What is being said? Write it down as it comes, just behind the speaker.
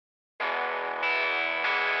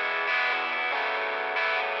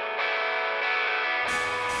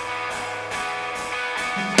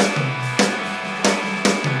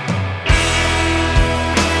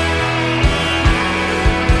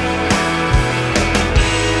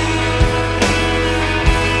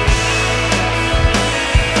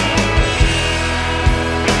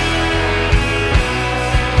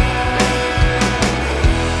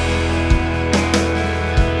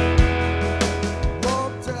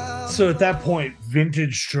So at that point,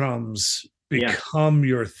 vintage drums Yeah, become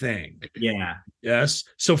your thing. yeah. Yes.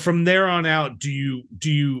 So from there on out, do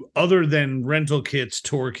you other than rental kits,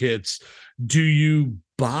 tour kits, do you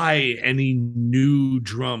buy any new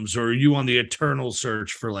drums, or are you on the eternal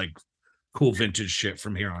search for like cool vintage shit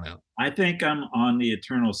from here on out? I think I'm on the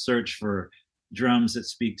eternal search for drums that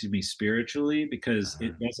speak to me spiritually because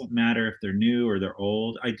it doesn't matter if they're new or they're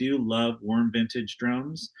old. I do love warm vintage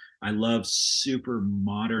drums. I love super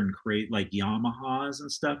modern crate like Yamahas and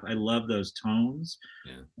stuff. I love those tones.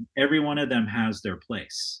 Yeah. Every one of them has their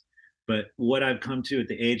place. But what I've come to at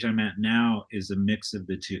the age I'm at now is a mix of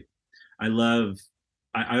the two. I love,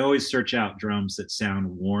 I always search out drums that sound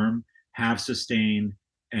warm, have sustain,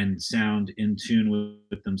 and sound in tune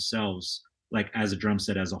with themselves, like as a drum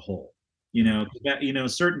set as a whole.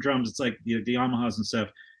 Certain drums, it's like the Yamahas and stuff,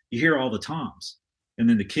 you hear all the toms, and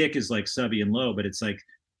then the kick is like subby and low, but it's like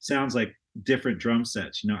sounds like different drum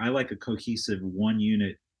sets. I like a cohesive one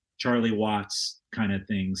unit Charlie Watts kind of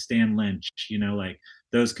thing, Stan Lynch, like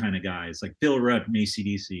those kind of guys, like Phil Rudd from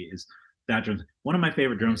AC/DC is that drum. One of my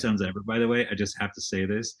favorite drum sounds ever, by the way, I just have to say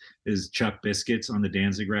this, is Chuck Biscuits on the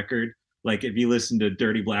Danzig record. Like if you listen to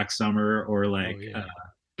Dirty Black Summer or like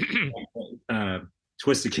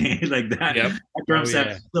Twisted Cane, like that, Yep. that drum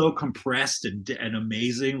set's so compressed and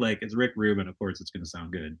amazing. Like it's Rick Rubin, of course, it's going to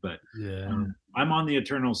sound good, but I'm on the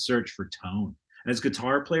eternal search for tone. As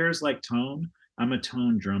guitar players like tone, I'm a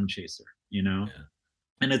tone drum chaser, and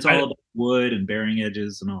it's all about wood and bearing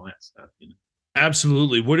edges and all that stuff.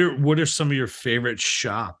 Absolutely. What are some of your favorite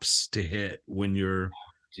shops to hit when you're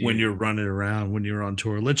running around, when you're on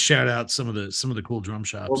tour? Let's shout out some of the cool drum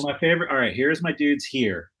shops. Well, my favorite. All right, here's my dudes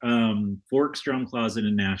here. Forks Drum Closet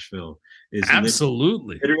in Nashville is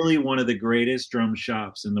absolutely literally one of the greatest drum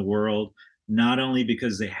shops in the world. Not only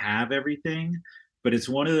because they have everything, but it's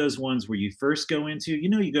one of those ones where you first go into.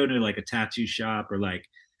 You go to like a tattoo shop or like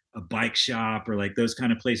a bike shop or like those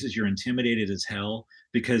kind of places. You're intimidated as hell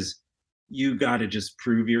because you got to just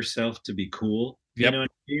prove yourself to be cool. Yep. You know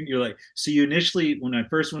what I mean? You're like, so you initially, when I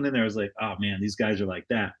first went in there, I was like, oh man, these guys are like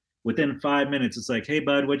that. Within 5 minutes, it's like, hey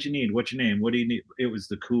bud, what you need? What's your name? What do you need? It was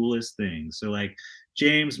the coolest thing. So like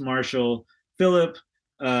James, Marshall, Philip,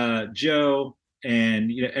 Joe,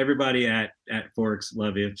 and everybody at Forks,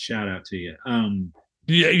 love you. Shout out to you.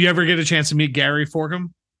 You ever get a chance to meet Gary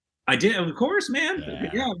Forkham? I did, of course, man.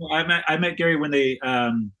 Yeah, I met Gary when they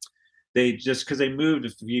just because they moved a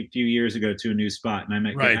few years ago to a new spot, and I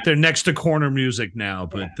met right. They're next to Corner Music now,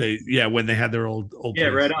 but when they had their old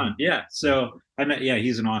place. Right on. Yeah, so I met. Yeah,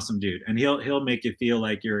 he's an awesome dude, and he'll make you feel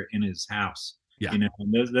like you're in his house. Yeah, and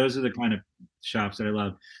those are the kind of shops that I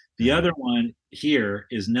love. The other one here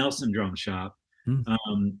is Nelson Drum Shop,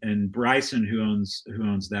 and Bryson, who owns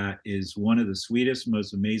that, is one of the sweetest,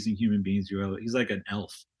 most amazing human beings you ever. He's like an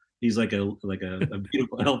elf. He's like a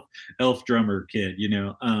beautiful elf drummer kid,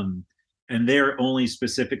 and they're only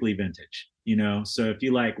specifically vintage, so if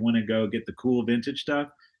you like want to go get the cool vintage stuff,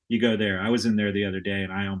 you go there. I was in there the other day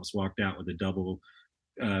and I almost walked out with a double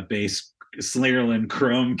bass Slingerland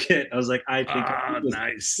chrome kit. I was like, I think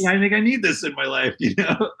nice. I think I need this in my life.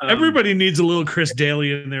 Everybody needs a little Chris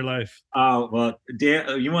Daly in their life. Oh well,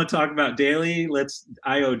 you want to talk about Daly?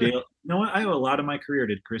 I owe Daly. You know what? I owe a lot of my career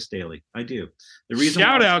to Chris Daly. I do. The reason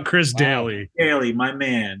shout out Chris Daly. Daly, my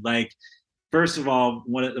man. Like, first of all,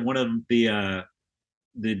 one of the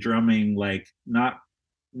drumming, like not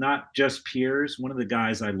just peers. One of the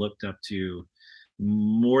guys I looked up to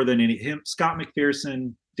more than him, Scott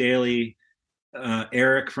McPherson, Daly,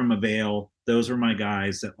 Eric from Avail. Those were my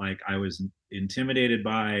guys that like I was intimidated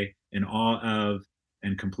by, in awe of,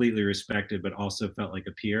 and completely respected, but also felt like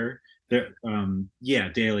a peer.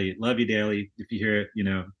 Daly, love you, Daly. If you hear it,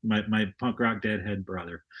 my punk rock deadhead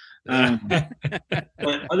brother. But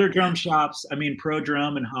other drum shops, I mean, Pro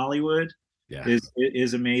Drum in Hollywood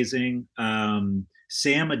is amazing.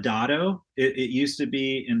 Sam Adato, it used to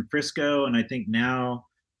be in Frisco, and I think now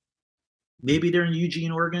maybe they're in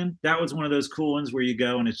Eugene, Oregon. That was one of those cool ones where you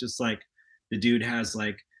go and it's just like the dude has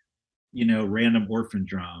like random orphan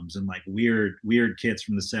drums and like weird kits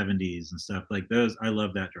from the 70s and stuff like those. I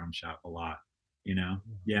love that drum shop a lot.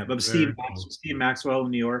 But Steve Maxwell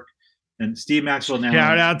in New York, and Steve Maxwell now.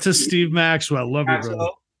 Shout out to Steve Maxwell. Love you,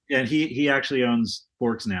 brother. And he actually owns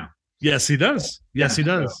Forks now. Yes, he does. Yes, he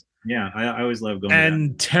does. So, yeah, I always love going.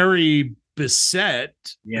 And Terry Bissett,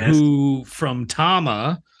 Yes, who from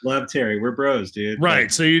Tama. love Terry. We're bros, dude. Right.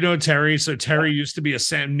 Like, So you know Terry. So Terry used to be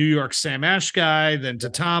a New York Sam Ash guy, then to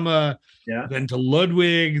Tama, yeah, then to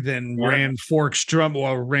Ludwig, then yeah, ran Forks Drum,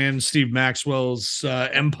 well, ran Steve Maxwell's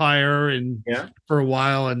Empire and yeah, for a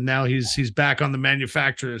while, and now he's back on the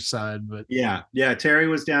manufacturer side. But yeah, yeah. Terry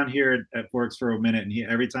was down here at Forks for a minute, and he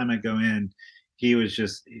every time I go in, he was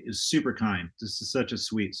super kind. This is such a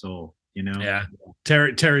sweet soul, you know. yeah,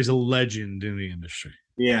 Terry's a legend in the industry.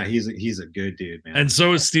 Yeah, he's a good dude, man. And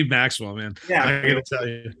so is Steve Maxwell, man. Yeah, I gotta tell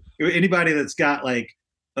you. anybody that's got like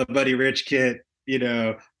a Buddy Rich kit, you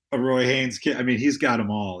know, a Roy Haynes kit. I mean, he's got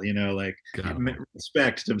them all. You know, like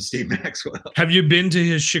respect to Steve Maxwell. Have you been to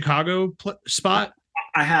his Chicago spot?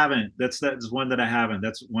 I haven't. That's one that I haven't.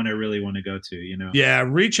 That's one I really want to go to. You know. Yeah,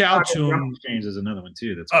 reach out Chicago to Drum him. Exchange is another one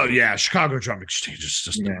too. That's Oh cool. yeah, Chicago Drum Exchange is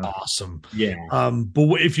just awesome. Yeah.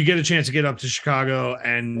 But if you get a chance to get up to Chicago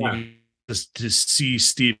and you just to see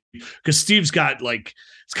Steve, because Steve's got like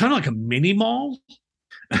it's kind of like a mini mall.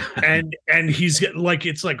 and he's got like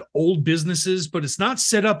it's like old businesses, but it's not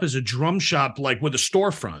set up as a drum shop like with a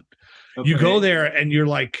storefront. Okay. You go there and you're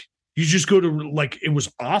like, you just go to like it was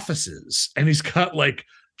offices, and he's got like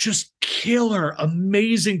just killer,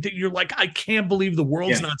 amazing thing. You're like, I can't believe the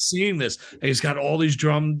world's not seeing this. And he's got all these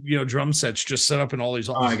drum sets just set up in all these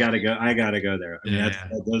offices. Oh, I gotta go there. I mean,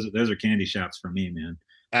 those are candy shops for me, man.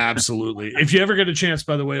 Absolutely. If you ever get a chance,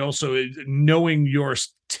 by the way, also knowing your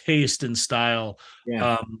taste and style.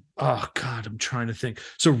 Yeah. Oh God, I'm trying to think.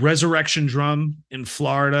 So Resurrection Drum in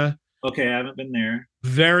Florida. Okay, I haven't been there.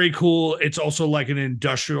 Very cool. It's also like an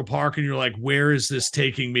industrial park, and you're like, where is this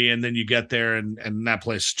taking me? And then you get there, and that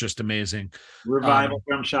place is just amazing. Revival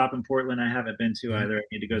Drum Shop in Portland, I haven't been to either. I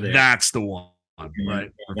need to go there. That's the one. Right.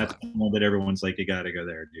 That's one that everyone's like, you got to go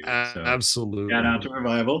there, dude. So, absolutely. Shout out to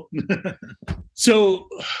Revival. So,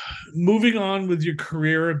 moving on with your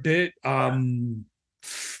career a bit,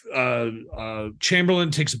 Chamberlain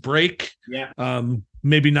takes a break. Yeah.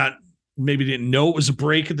 Maybe didn't know it was a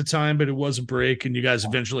break at the time, but it was a break, and you guys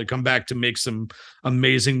eventually come back to make some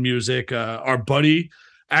amazing music. Our buddy,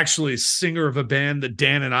 actually singer of a band that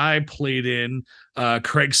Dan and I played in,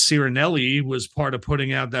 Craig Cirinelli, was part of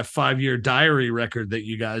putting out that 5-year diary record that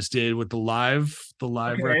you guys did with the live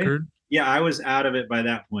record. Yeah, I was out of it by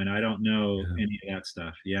that point. I don't know any of that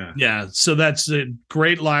stuff. Yeah. Yeah. So that's a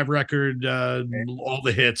great live record. All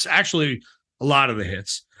the hits, actually a lot of the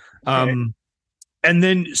hits. And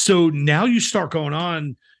then, so now you start going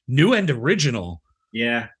on New End Original.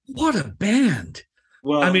 Yeah. What a band.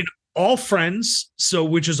 Well, I mean, all friends, so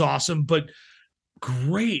which is awesome, but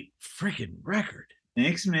great freaking record.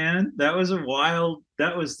 Thanks, man. That was that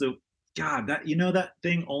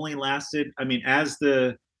thing only lasted. I mean, I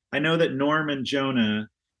know that Norm and Jonah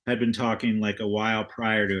had been talking like a while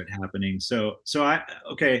prior to it happening. So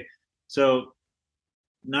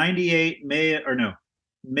 98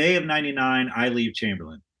 May of 99, I leave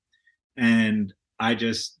Chamberlain, and I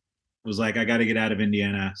just was like, I got to get out of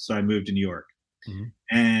Indiana. So I moved to New York. Mm-hmm.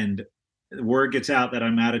 And word gets out that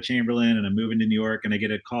I'm out of Chamberlain and I'm moving to New York, and I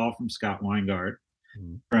get a call from Scott Weingart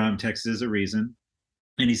from Texas Is a Reason.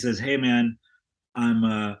 And he says, hey man,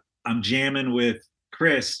 I'm jamming with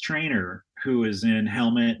Chris Trainer, who is in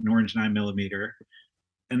Helmet and Orange 9mm.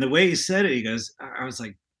 And the way he said it, he goes, I was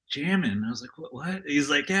like, jamming. I was like, what? He's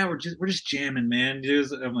like, yeah, we're just jamming, man.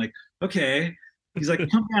 I'm like, okay. He's like,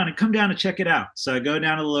 come down and check it out. So I go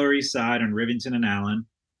down to the Lower East Side on Rivington and Allen,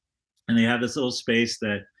 and they have this little space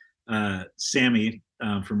that Sammy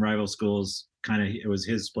from Rival Schools it was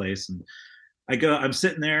his place. And I'm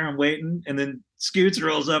sitting there, I'm waiting, and then Scoots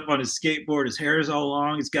rolls up on his skateboard. His hair is all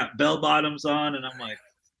long. He's got bell bottoms on, and I'm like,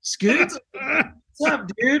 Scoots, what's up,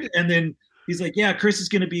 dude? And then he's like, yeah, Chris is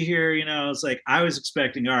going to be here. You know, it's like, I was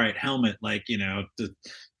expecting, all right, Helmet, like, you know, the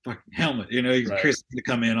fucking Helmet, you know, right. Chris is going to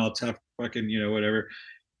come in all tough, fucking, you know, whatever.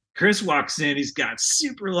 Chris walks in, he's got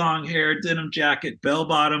super long hair, denim jacket, bell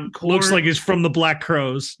bottom, cord. Looks like he's from the Black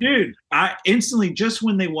Crowes. Dude, I instantly, just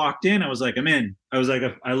when they walked in, I was like, I'm in. I was like,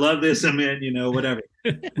 I love this, I'm in, you know, whatever.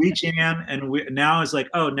 We jam, and now it's like,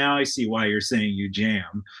 oh, now I see why you're saying you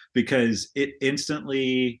jam, because it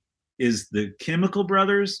instantly is the Chemical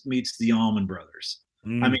Brothers meets the Allman Brothers. I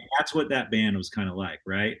mean, that's what that band was kind of like,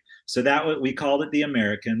 right? So we called it the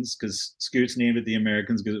Americans, because Scoots named it the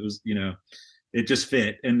Americans because it was, you know, it just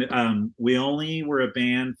fit. And we only were a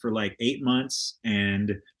band for like 8 months,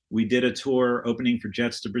 and we did a tour opening for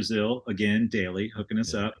Jets to Brazil, again, Daly hooking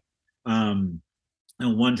us up. And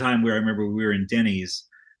one time where I remember we were in Denny's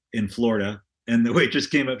in Florida, and the waitress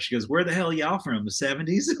came up. She goes, where the hell y'all from? The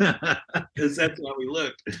 70s? Because that's how we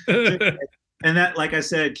looked. And that, like I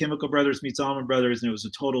said, Chemical Brothers meets Allman Brothers, and it was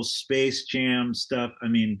a total Space Jam stuff. I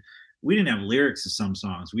mean, we didn't have lyrics to some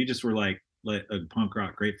songs. We just were like a punk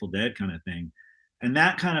rock Grateful Dead kind of thing. And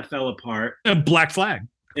that kind of fell apart. Black Flag.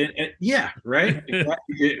 Yeah, right. In a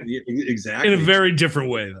Exactly. very different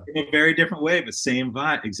way, though. In a very different way, but same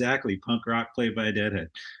vibe. Exactly. Punk rock played by a Deadhead.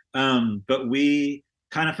 But we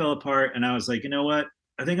kind of fell apart, and I was like, you know what?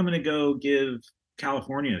 I think I'm going to go give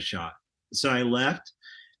California a shot. So I left,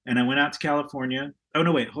 and I went out to California. Oh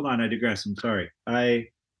no, wait, hold on. I digress. I'm sorry. I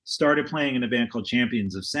started playing in a band called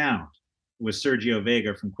Champions of Sound with Sergio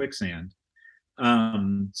Vega from Quicksand.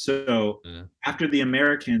 So after the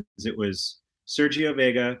Americans, it was Sergio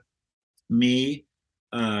Vega, me,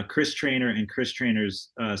 Chris Trainer, and Chris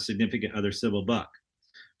Trainer's significant other, Sybil Buck.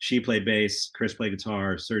 She played bass, Chris played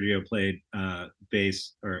guitar, Sergio played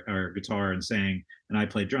bass or guitar and sang, and I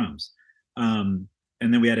played drums.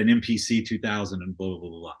 And then we had an MPC 2000 and blah, blah, blah,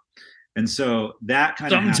 blah. And so that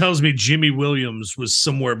kind of something tells me Jimmy Williams was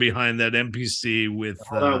somewhere behind that MPC with.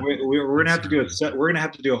 We're gonna have to do we're gonna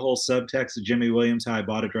have to do a whole subtext of Jimmy Williams. How I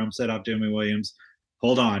bought a drum set off Jimmy Williams.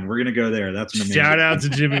 Hold on, we're gonna go there. That's an amazing. Shout out to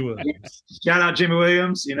Jimmy Williams. Shout out Jimmy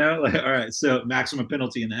Williams. You know, like, all right. So maximum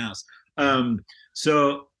penalty in the house.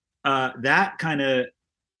 That kind of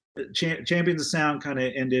Champions of Sound kind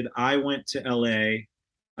of ended. I went to LA.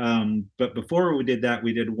 But before we did that,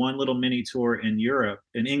 we did one little mini tour in Europe,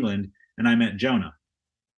 in England, and I met Jonah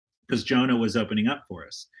because Jonah was opening up for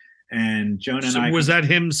us. And Jonah and I was that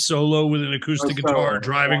him solo with an acoustic guitar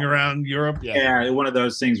driving around Europe? Yeah, one of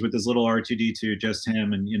those things with this little R2D2, just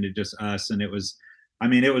him and just us. And it was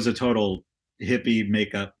a total hippie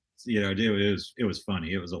makeup. It was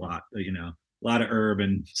funny. It was a lot, a lot of herb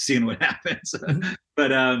and seeing what happens.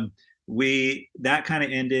 But that kind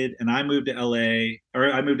of ended, and I moved to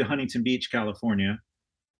I moved to Huntington Beach, California,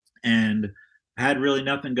 and had really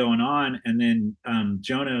nothing going on. And then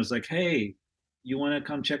Jonah was like, "Hey, you want to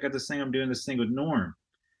come check out this thing? I'm doing this thing with Norm."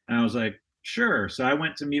 And I was like, "Sure." So I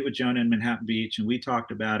went to meet with Jonah in Manhattan Beach, and we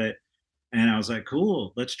talked about it. And I was like,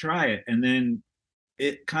 "Cool, let's try it." And then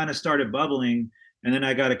it kind of started bubbling. And then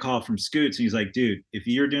I got a call from Scoots, and he's like, "Dude, if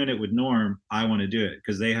you're doing it with Norm, I want to do it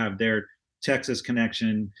because they have their Texas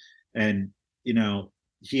connection." And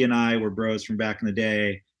he and I were bros from back in the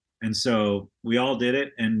day, and so we all did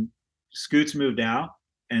it. And Scoots moved out,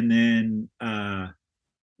 and then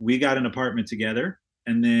we got an apartment together.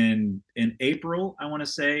 And then in April, I want to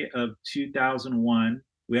say, of 2001,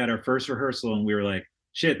 we had our first rehearsal, and we were like,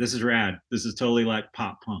 "Shit, this is rad. This is totally like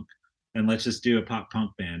pop punk, and let's just do a pop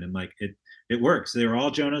punk band." And like it works. They were all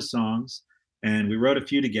Jonah's songs, and we wrote a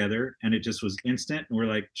few together, and it just was instant. And we're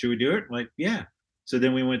like, "Should we do it?" Like, yeah. So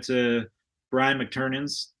then we went to Brian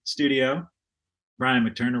McTurnan's studio. Brian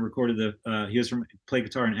McTurnan recorded he played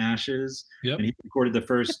guitar in Ashes, and he recorded the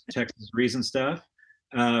first Texas Reason stuff.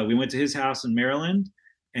 We went to his house in Maryland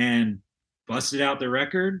and busted out the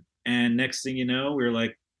record. And next thing you know, we were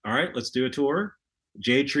like, all right, let's do a tour.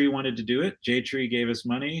 Jade Tree wanted to do it. Jade Tree gave us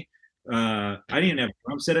money. I didn't have a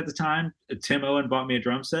drum set at the time. Tim Owen bought me a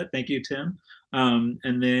drum set. Thank you, Tim.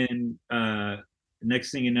 And then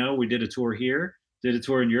next thing you know, we did a tour here. Did a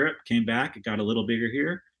tour in Europe, came back, it got a little bigger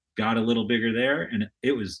here, got a little bigger there, and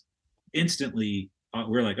it was instantly,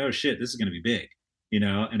 we're like, oh shit, this is going to be big,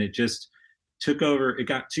 and it just took over. It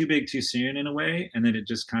got too big too soon in a way, and then it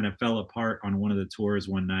just kind of fell apart on one of the tours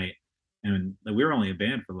one night, and we were only a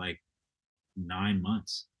band for like 9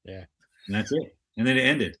 months. Yeah. And that's it. And then it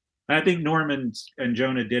ended. I think Norman and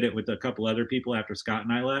Jonah did it with a couple other people after Scott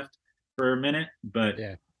and I left for a minute, but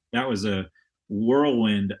that was a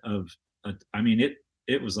whirlwind of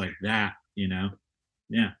it was like that,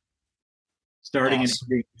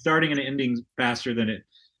 starting and ending faster than it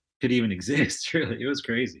could even exist. Really, it was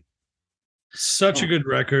crazy. Such a good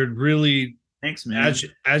record, really. Thanks, man.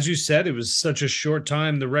 As you said, it was such a short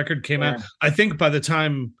time. The record came out. I think by the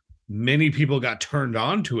time many people got turned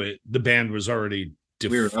on to it, the band was already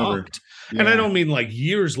defunct. And I don't mean like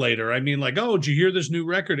years later. I mean like, oh, did you hear this new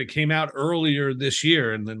record? It came out earlier this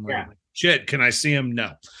year, and then like, shit, can I see him?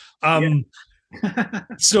 No.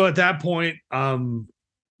 So at that point,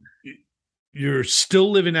 you're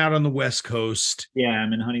still living out on the West Coast. Yeah,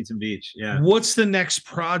 I'm in Huntington Beach. Yeah. What's the next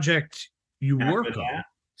project you work on?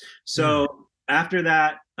 So after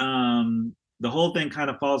that, the whole thing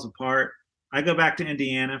kind of falls apart. I go back to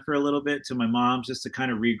Indiana for a little bit to my mom's just to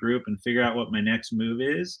kind of regroup and figure out what my next move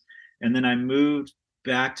is. And then I moved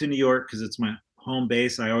back to New York because it's my home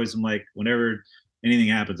base. I always am like, whenever anything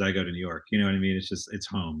happens, I go to New York. You know what I mean? It's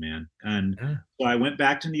home, man. And so I went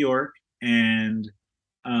back to New York, and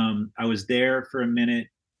I was there for a minute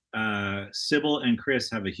Sybil and Chris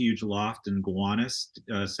have a huge loft in Gowanus,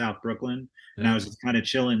 South Brooklyn, and I Yeah. was just kind of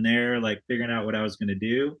chilling there, like figuring out what I was going to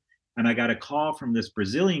do. And I got a call from this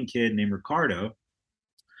Brazilian kid named Ricardo,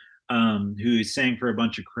 who sang for a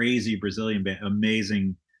bunch of crazy Brazilian band,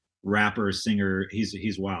 amazing rapper, singer.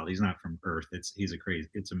 He's wild. He's not from Earth.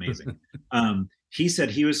 It's amazing. He said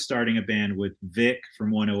he was starting a band with Vic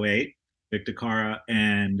from 108, Vic DeCara,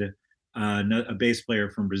 and a bass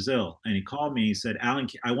player from Brazil. And he called me. He said, "Alan,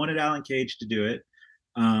 I wanted Alan Cage to do it,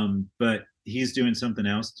 but he's doing something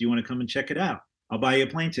else. Do you want to come and check it out? I'll buy you a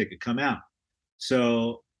plane ticket. Come out."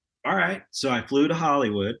 So, all right. So I flew to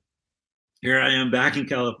Hollywood. Here I am back in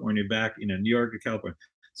California, back, New York or California.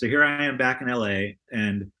 So here I am back in LA,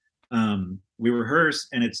 and we rehearsed,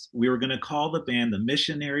 and we were going to call the band the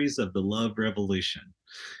Missionaries of the Love Revolution.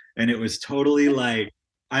 And it was totally like,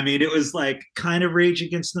 I mean, it was like kind of Rage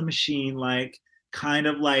Against the Machine, like kind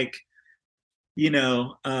of like,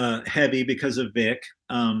 heavy because of Vic.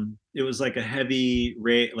 It was like a heavy,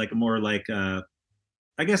 like a more like, I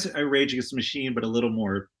guess a Rage Against the Machine, but a little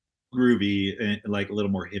more groovy, like a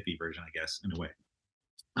little more hippie version, I guess, in a way.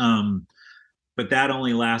 But that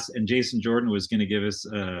only lasts. And Jason Jordan was going to give us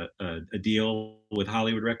a deal with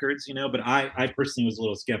Hollywood Records, but I personally was a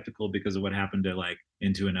little skeptical because of what happened to like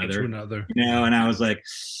Into Another, and I was like,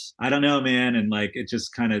 I don't know, man. And like, it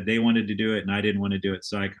just kind of, they wanted to do it and I didn't want to do it.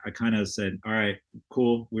 So I kind of said, all right,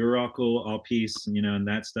 cool. We were all cool, all peace, and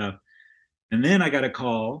that stuff. And then I got a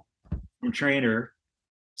call from Trainer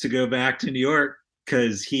to go back to New York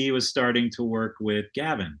because he was starting to work with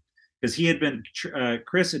Gavin, because he had been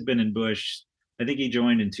Chris had been in Bush. I think he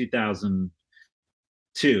joined in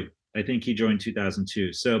 2002. I think he joined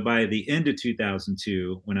 2002. So by the end of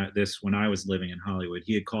 2002, when I was living in Hollywood,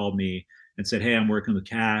 he had called me and said, "Hey, I'm working with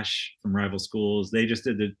Cash from Rival Schools. They just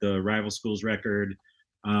did the Rival Schools record."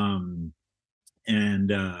 And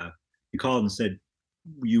he called and said,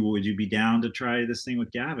 would you be down to try this thing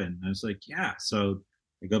with Gavin?" And I was like, "Yeah." So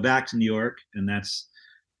I go back to New York, and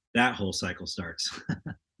that whole cycle starts.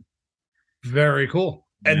 Very cool.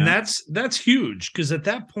 And Yeah. that's huge, because at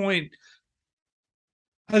that point,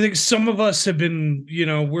 I think some of us have been,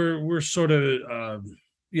 we're sort of, I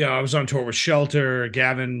was on tour with Shelter.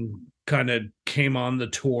 Gavin kind of came on the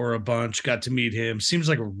tour a bunch, got to meet him. Seems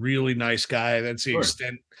like a really nice guy. That's the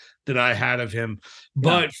extent that I had of him.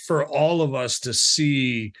 But for all of us to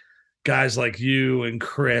see guys like you and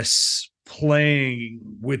Chris playing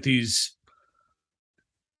with these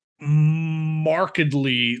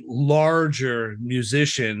markedly larger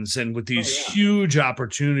musicians and with these huge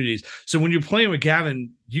opportunities. So when you're playing with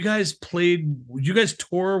Gavin, you guys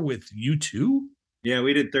tour with U2? Yeah,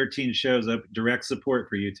 we did 13 shows up direct support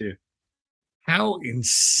for U2. How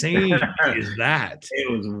insane is that?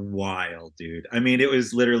 It was wild, dude. I mean, it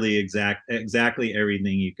was literally exactly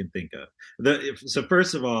everything you can think of. So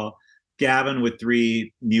first of all, Gavin with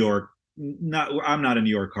 3 New York, I'm not a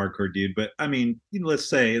New York hardcore dude, but I mean, let's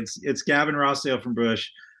say it's Gavin Rossdale from Bush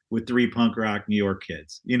with 3 punk rock New York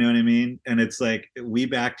kids. You know what I mean? And it's like we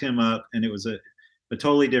backed him up, and it was a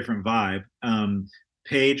totally different vibe.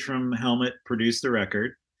 Paige from Helmet produced the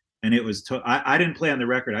record, and it was I didn't play on the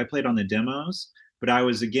record. I played on the demos, but I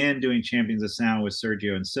was again doing Champions of Sound with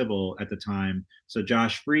Sergio and Sybil at the time. So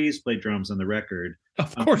Josh Freeze played drums on the record.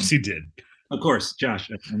 Of course he did. Of course,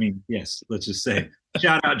 Josh. I mean, yes, let's just say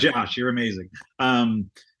shout out Josh, you're amazing.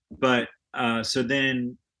 But so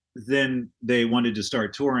then they wanted to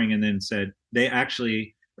start touring, and then said they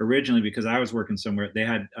actually originally, because I was working somewhere, they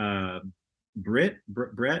had Brett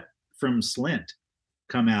from Slint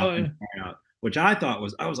come out and try out, which I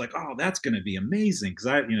was like, oh, that's going to be amazing. Cause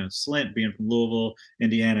Slint being from Louisville,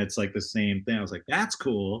 Indiana, it's like the same thing. I was like, that's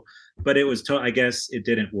cool. But it was, I guess it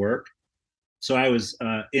didn't work. So I was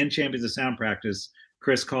in Champions of Sound practice.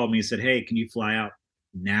 Chris called me and said, "Hey, can you fly out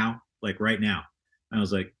now? Like right now?" And I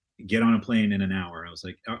was like, "Get on a plane in an hour." I was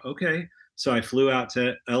like, okay. So I flew out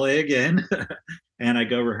to LA again and I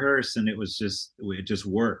go rehearse, and it just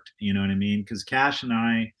worked. You know what I mean? Cause Cash and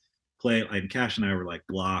I were like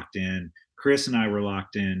locked in. Chris and I were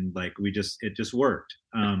locked in. Like it just worked.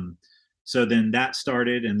 So then that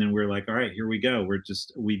started, and then we're like, all right, here we go.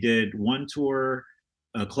 We did one tour,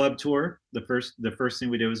 a club tour. The first thing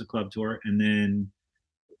we did was a club tour, and then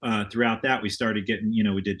throughout that we started getting,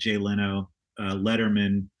 we did Jay Leno,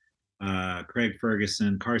 Letterman, Craig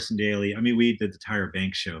Ferguson, Carson Daly. I mean, we did the Tyra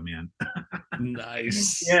Banks show, man.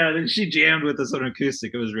 Nice. Yeah, then she jammed with us on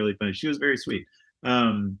acoustic. It was really funny. She was very sweet.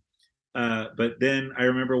 But then I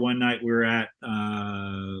remember one night we were at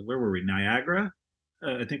where were we? Niagara.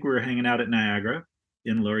 I think we were hanging out at Niagara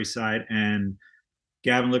in Lower East Side, and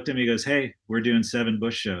Gavin looked at me and goes, "Hey, we're doing 7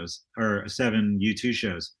 Bush shows or 7 U2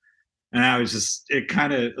 shows. And I was just,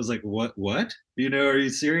 it was like, what? Are you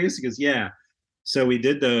serious? He goes, yeah. So we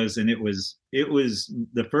did those, and it was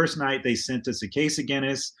the first night they sent us a case of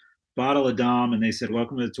Guinness, bottle of Dom, and they said,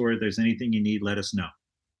 welcome to the tour. If there's anything you need, let us know.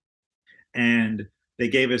 And they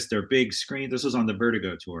gave us their big screen. This was on the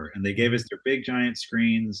Vertigo tour, and they gave us their big giant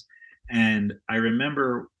screens. And I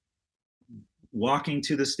remember walking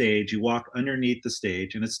to the stage. You walk underneath the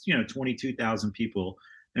stage, and it's 22,000 people.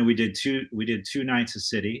 And we did two nights of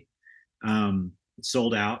City,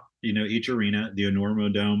 sold out. Each arena, the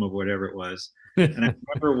Enormo Dome of whatever it was. And I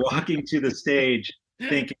remember walking to the stage,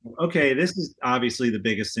 thinking, okay, this is obviously the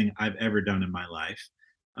biggest thing I've ever done in my life.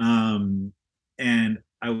 And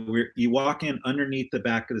you walk in underneath the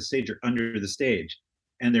back of the stage or under the stage,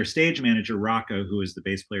 and their stage manager Rocco, who is the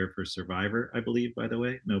bass player for Survivor, I believe, by the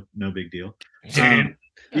way, no big deal. Yeah,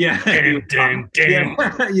 yeah,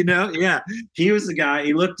 he was the guy.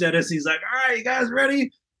 He looked at us. He's like, "All right, you guys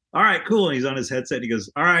ready? All right, cool." And he's on his headset. And he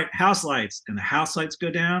goes, "All right, house lights," and the house lights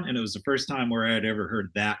go down. And it was the first time where I had ever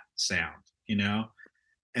heard that sound.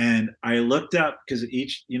 And I looked up because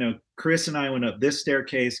Chris and I went up this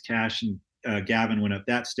staircase. Cash and Gavin went up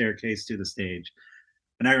that staircase to the stage.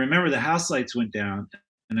 And I remember the house lights went down,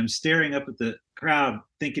 and I'm staring up at the crowd,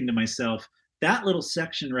 thinking to myself, that little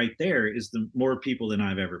section right there is the more people than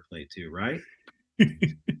I've ever played to, right?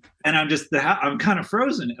 And I'm kind of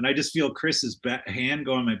frozen, and I just feel Chris's hand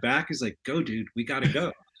go on my back. He's like, "Go, dude, we gotta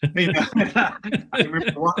go." I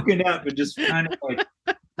remember walking up and just kind of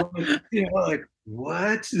like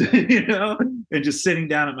what, and just sitting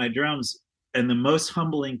down at my drums. And the most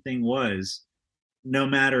humbling thing was, no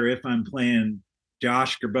matter if I'm playing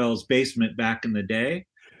Josh Gerbell's Basement back in the day,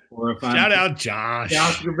 or if I'm shout out Josh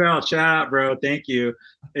Gerbell, shout out, bro, thank you.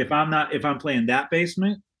 If I'm playing that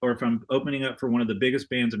Basement, or if I'm opening up for one of the biggest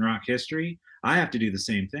bands in rock history, I have to do the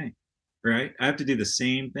same thing, right? I have to do the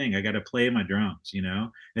same thing. I got to play my drums.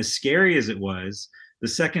 As scary as it was, the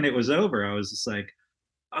second it was over, I was just like,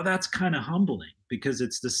 oh, that's kind of humbling, because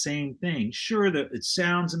it's the same thing. Sure, that it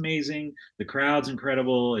sounds amazing, the crowd's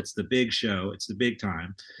incredible, it's the big show, it's the big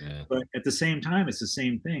time, but at the same time, it's the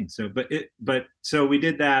same thing. So we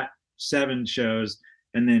did that 7 shows,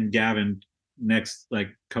 and then Gavin next, like,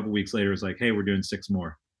 couple weeks later, was like, "Hey, we're doing 6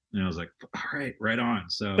 more," and I was like, "All right, right on."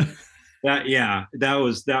 So that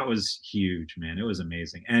was huge, man. It was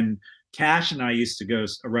amazing. And Cash and I used to go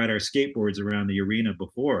ride our skateboards around the arena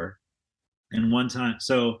before. And one time,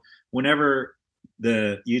 so whenever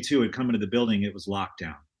the U2 would come into the building, it was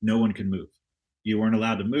lockdown. No one could move. You weren't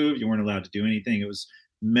allowed to move. You weren't allowed to do anything. It was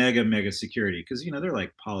mega security, because they're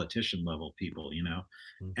like politician level people,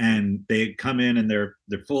 and they come in and they're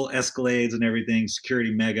full Escalades and everything,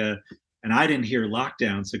 security mega. And I didn't hear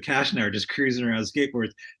lockdown, so Cash and I are just cruising around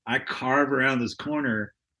skateboards. I carve around this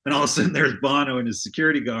corner, and all of a sudden there's Bono and his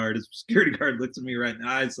security guard. His security guard looks at me right in the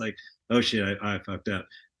eye. It's like, oh shit, I fucked up.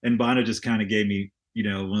 And Bono just kind of gave me, one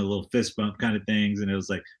of the little fist bump kind of things. And it was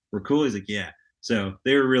like, "We're cool." He's like, "Yeah." So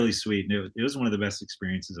they were really sweet. And it was one of the best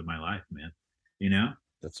experiences of my life, man.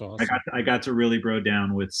 That's awesome. I got to really bro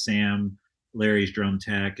down with Sam, Larry's drum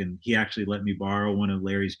tech. And he actually let me borrow one of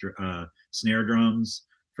Larry's snare drums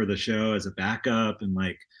for the show as a backup. And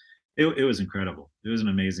like, it was incredible. It was an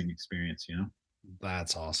amazing experience,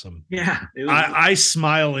 That's awesome. Yeah. I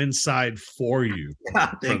smile inside for you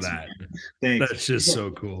for thanks, that. Man. Thanks. That's just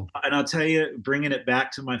so cool. And I'll tell you, bringing it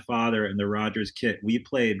back to my father and the Rogers Kit, we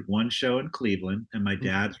played one show in Cleveland, and my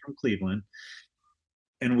dad's from Cleveland.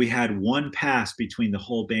 And we had one pass between the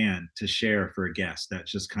whole band to share for a guest.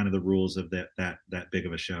 That's just kind of the rules of that big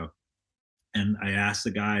of a show. And I asked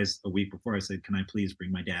the guys a week before, I said, "Can I please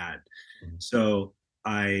bring my dad?" So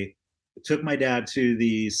I took my dad to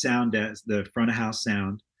the sound desk, the front of house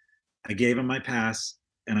sound. I gave him my pass,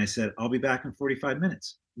 and I said, "I'll be back in 45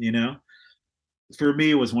 minutes." For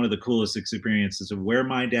me, it was one of the coolest experiences of where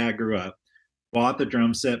my dad grew up, bought the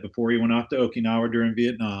drum set before he went off to Okinawa during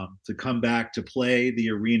Vietnam, to come back to play the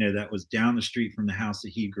arena that was down the street from the house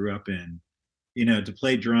that he grew up in, to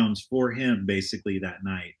play drums for him basically that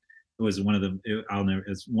night. It was it's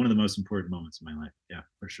one of the most important moments in my life. Yeah,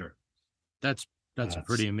 for sure. That's a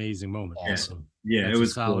pretty amazing moment. Awesome. Yeah, That's it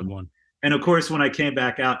was a solid cool. one. And of course, when I came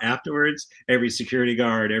back out afterwards, every security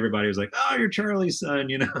guard, everybody was like, "Oh, you're Charlie's son,"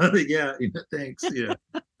 Yeah, thanks. Yeah.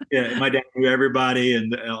 My dad knew everybody,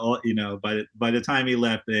 and all, by the time he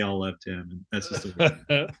left, they all loved him. And that's just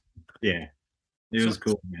yeah, it was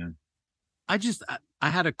cool, man. I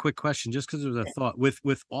had a quick question, just because it was a thought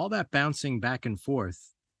with all that bouncing back and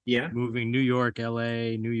forth. Yeah. Moving New York,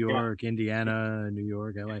 LA, New York, Indiana, New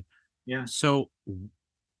York, LA. Yeah. So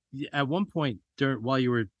at one point while you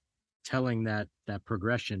were telling that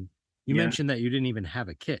progression, you mentioned that you didn't even have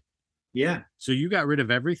a kit. Yeah. So you got rid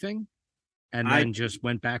of everything and I then just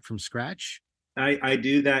went back from scratch? I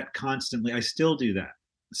do that constantly. I still do that.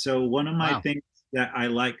 So one of my Wow. things that I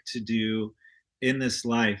like to do in this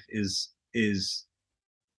life is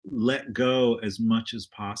let go as much as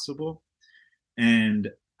possible. And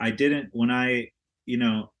I didn't when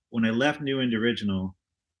when I left New and Original,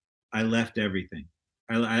 I left everything.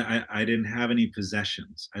 I didn't have any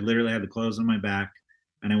possessions. I literally had the clothes on my back,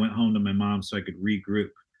 and I went home to my mom so I could regroup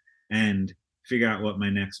and figure out what my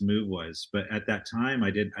next move was. But at that time,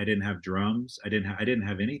 I didn't have drums. I didn't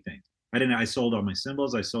have anything. I sold all my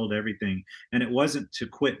cymbals. I sold everything, and it wasn't to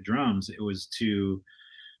quit drums. It was to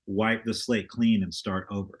wipe the slate clean and start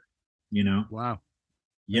over. You know, Wow.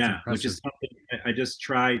 That's yeah, which is impressive. something I just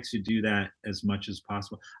try to do that as much as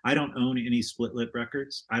possible. I don't own any split lip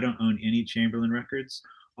records. I don't own any Chamberlain records.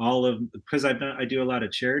 All of because I do a lot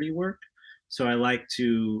of charity work, so I like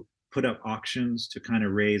to put up auctions to kind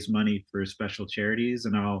of raise money for special charities,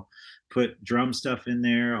 and I'll put drum stuff in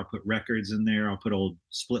there. I'll put records in there. I'll put old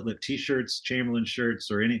split lip T-shirts, Chamberlain shirts,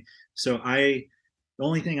 or any. So the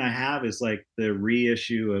only thing I have is like the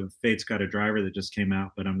reissue of Fate's Got a Driver that just came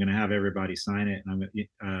out, but I'm going to have everybody sign it and I'm going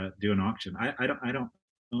to do an auction. I don't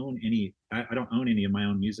own any. I don't own any of my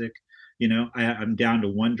own music. You know, I'm down to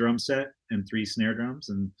one drum set and 3 snare drums,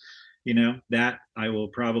 and you know that I will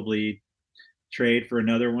probably trade for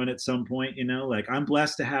another one at some point. You know, like I'm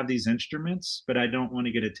blessed to have these instruments, but I don't want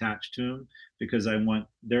to get attached to them because I'm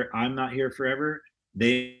not here forever.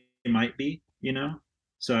 They might be. You know,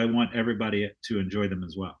 so I want everybody to enjoy them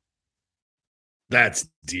as well. That's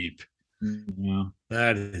deep. Yeah.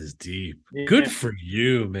 That is deep. Yeah. Good for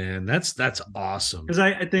you, man. That's awesome. Because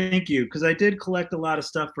I thank you because I did collect a lot of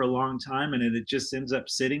stuff for a long time, and it just ends up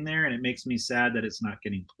sitting there, and it makes me sad that it's not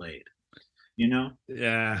getting played. You know?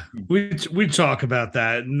 Yeah, we talk about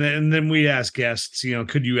that, and then we ask guests, you know,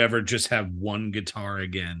 could you ever just have one guitar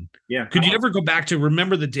again? Yeah. Could you ever go back to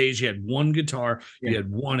remember the days you had one guitar, Yeah. you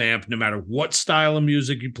had one amp, no matter what style of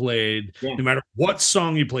music you played, Yeah. no matter what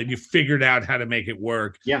song you played, you figured out how to make it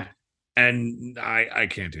work. Yeah. And I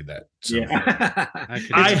can't do that. So Yeah.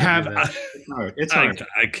 I have. It's hard. It's hard.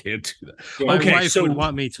 I can't do that. Yeah. My Okay, wife so would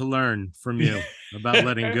want me to learn from you about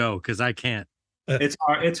letting go because I can't. It's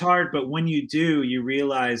hard. It's hard, but when you do, you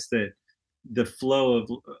realize that the flow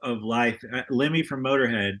of life. Lemmy from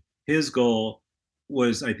Motorhead, his goal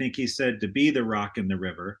was, I think he said, to be the rock in the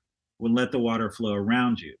river, and let the water flow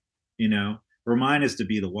around you. You know, or mine is to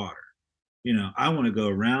be the water. You know, I want to go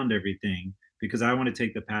around everything because I want to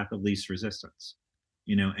take the path of least resistance.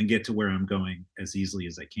 You know, and get to where I'm going as easily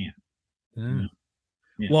as I can. Yeah. You know?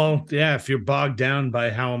 Yeah. Well, yeah, if you're bogged down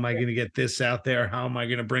by how am I going to get this out there, how am I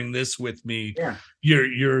going to bring this with me, Yeah.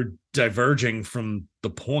 you're diverging from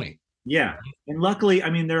the point. Yeah. And luckily,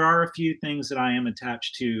 I mean, there are a few things that I am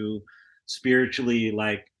attached to spiritually,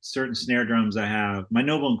 like certain snare drums I have. My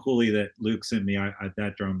Noble and Cooley that Luke sent me,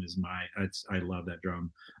 that drum is I love that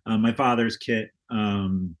drum. My father's kit.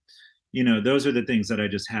 You know, those are the things that I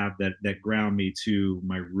just have that ground me to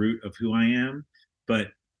my root of who I am. But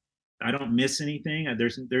I don't miss anything.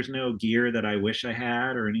 There's no gear that I wish I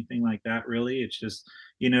had or anything like that. Really, it's just,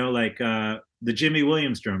 you know, like the Jimmy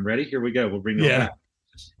Williams drum. Ready? Here we go. We'll bring it back.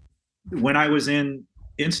 When I was in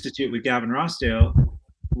Institute with Gavin Rossdale,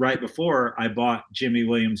 right before I bought Jimmy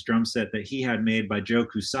Williams drum set that he had made by Joe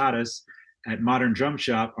Cusadas at Modern Drum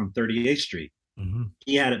Shop on 38th Street. Mm-hmm.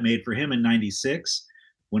 He had it made for him in '96.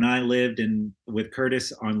 When I lived with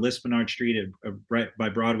Curtis on Lispenard Street right by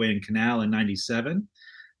Broadway and Canal in '97.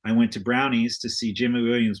 I went to Brownies to see Jimmy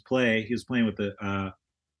Williams play. He was playing with I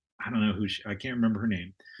don't know I can't remember her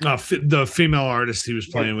name. The female artist he was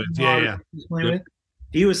playing with. Yeah. He was playing with.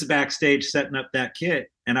 He was backstage setting up that kit.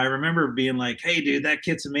 And I remember being like, hey, dude, that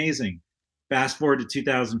kit's amazing. Fast forward to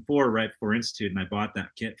 2004, right before Institute, and I bought that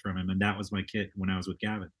kit from him. And that was my kit when I was with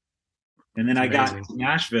Gavin. And then I got to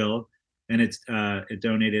Nashville, and it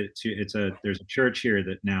donated there's a church here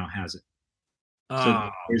that now has it. So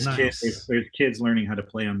there's nice. there's kids learning how to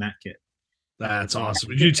play on that kit. That's awesome.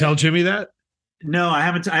 Did you tell Jimmy that? No, I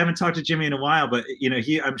haven't talked to Jimmy in a while, but you know,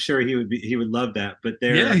 I'm sure he would love that. But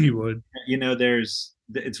he would. You know,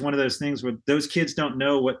 it's one of those things where those kids don't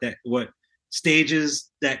know what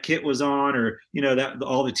stages that kit was on, or you know, that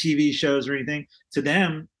all the TV shows or anything. To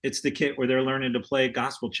them, it's the kit where they're learning to play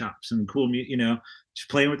gospel chops and cool, you know, just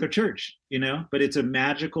playing with their church, you know. But it's a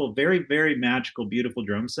magical, very, very magical, beautiful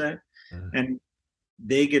drum set, and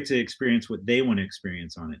they get to experience what they want to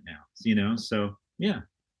experience on it now, you know. So yeah,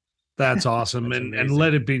 That's awesome. That's And amazing.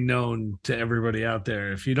 let it be known to everybody out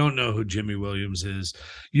there, if you don't know who Jimmy Williams is,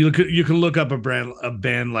 you can look up a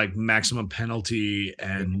band like Maximum Penalty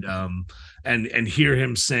and hear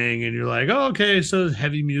him sing, and you're like, oh, okay, so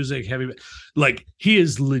heavy music, like he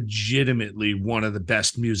is legitimately one of the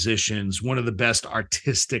best musicians, one of the best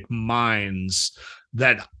artistic minds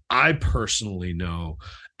that I personally know.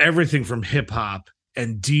 Everything from hip hop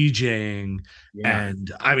and DJing. Yeah.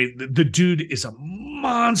 And I mean, the dude is a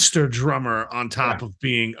monster drummer on top of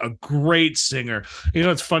being a great singer. You know,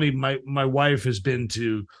 it's funny. My wife has been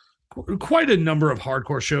to quite a number of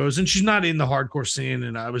hardcore shows, and she's not in the hardcore scene.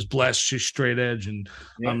 And I was blessed; she's straight edge, and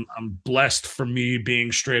I'm blessed for me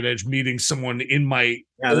being straight edge, meeting someone in my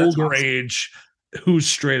older age who's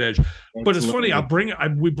straight edge. But it's funny.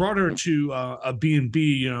 We brought her to a B&B,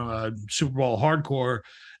 you know, a Super Bowl hardcore.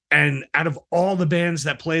 And out of all the bands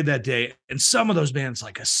that played that day, and some of those bands,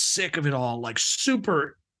 like a Sick of It All, like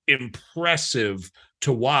super impressive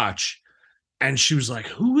to watch. And she was like,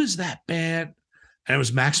 who is that band? And it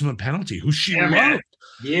was Maximum Penalty, who she loved. Man.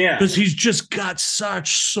 Yeah. Because he's just got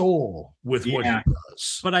such soul with what he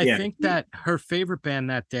does. But I think that her favorite band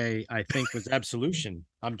that day, I think, was Absolution.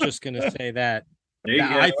 I'm just going to say that.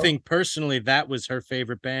 I think personally that was her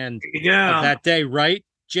favorite band of that day, right,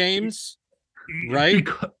 James? Right?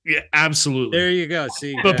 Yeah, absolutely. There you go.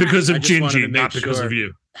 See, but because of Gingy, not because of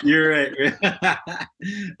you. You're right.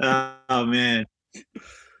 Oh man.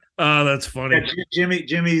 Oh, that's funny. Yeah,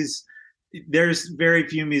 Jimmy's. There's very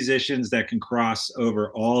few musicians that can cross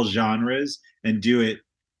over all genres and do it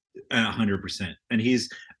 100%. And he's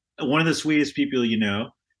one of the sweetest people you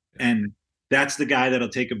know, and that's the guy that'll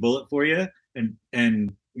take a bullet for you.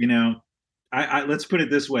 And you know, I let's put it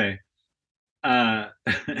this way.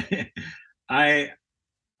 I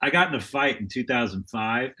got in a fight in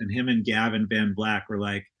 2005, and him and Gavin Van Black were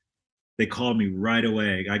like, they called me right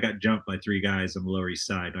away. I got jumped by 3 guys on the Lower East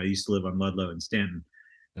Side. I used to live on Ludlow and Stanton.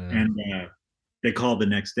 And they called the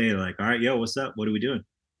next day. They're like, all right, yo, what's up? What are we doing?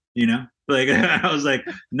 You know, like I was like,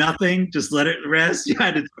 nothing, just let it rest. You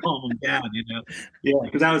had to calm them down, you know? Yeah,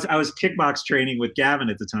 because I was kickbox training with Gavin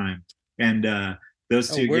at the time. And those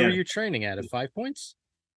two. Where were you training at 5 Points?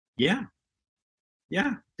 Yeah.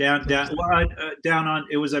 Yeah, down on.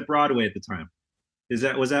 It was at Broadway at the time.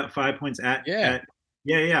 Was that 5 Points at? Yeah.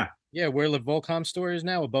 Yeah. Where the Volcom store is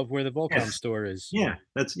now, above where the Volcom store is. Yeah,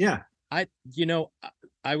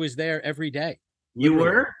 I was there every day. You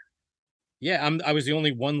were? Yeah, I was the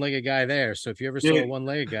only one-legged guy there. So if you ever saw a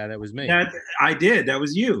one-legged guy, that was me. I did. That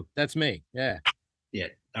was you. That's me. Yeah. Yeah.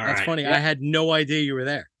 That's funny. Yeah. I had no idea you were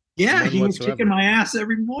there. Yeah, he was kicking my ass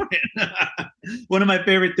every morning. One of my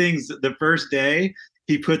favorite things, the first day,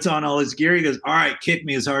 he puts on all his gear. He goes, all right, kick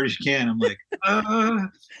me as hard as you can. I'm like,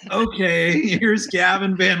 okay. Here's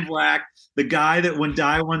Gavin Van Black, the guy that when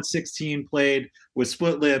Die 116 played with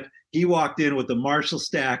Split Lip, he walked in with a Marshall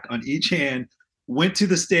stack on each hand, went to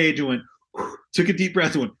the stage and went, took a deep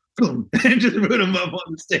breath and went, boom, and just put him up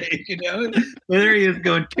on the stage, you know? Well, there he is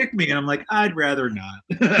going, kick me. And I'm like, I'd rather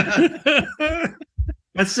not.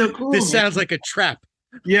 That's so cool. This sounds like a trap.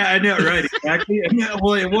 Yeah, I know, right? Exactly.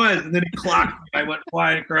 Well, it was, and then he clocked me. I went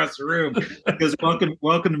flying across the room. He goes, "Welcome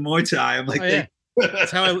to Muay Thai." I'm like,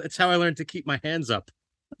 it's how I learned to keep my hands up.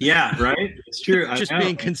 Yeah, right. It's true. Just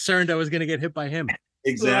being concerned I was going to get hit by him.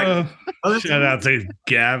 Exactly. Shout out to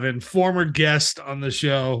Gavin, former guest on the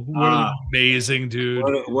show. What an amazing dude.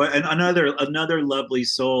 And another lovely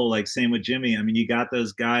soul. Like same with Jimmy. I mean, you got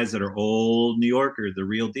those guys that are old New Yorkers, the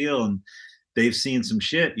real deal, and they've seen some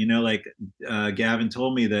shit, you know, like Gavin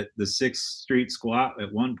told me that the 6th Street squat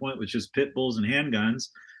at one point was just pit bulls and handguns,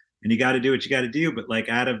 and you got to do what you got to do. But like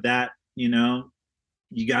out of that, you know,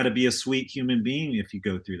 you got to be a sweet human being if you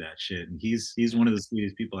go through that shit. And he's one of the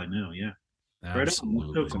sweetest people I know. Yeah.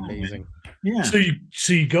 Absolutely. Right. So cool, amazing. Man. Yeah.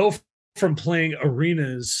 So you go from playing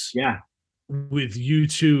arenas. Yeah. With you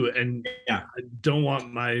two, and I don't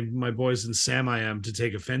want my boys in Sam I Am to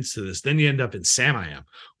take offense to this. Then you end up in Sam I Am,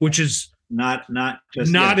 which is not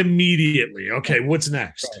immediately. Okay, what's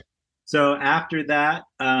next? Right. So after that,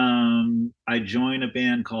 I joined a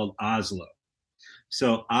band called Oslo.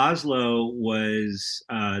 So Oslo was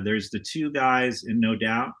there's the 2 guys in No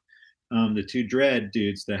Doubt, the 2 dread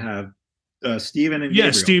dudes that have Stephen and Gabriel.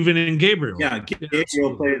 Yeah, Stephen and Gabriel. Yeah,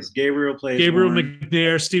 Gabriel plays Gabriel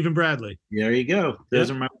McNair, Stephen Bradley. There you go. Those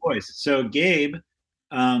are my boys. So Gabe,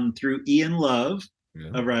 through Ian Love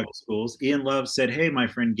of Rival Schools, Ian Love said, "Hey, my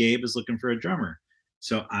friend Gabe is looking for a drummer."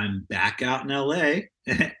 So I'm back out in LA,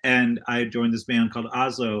 and I joined this band called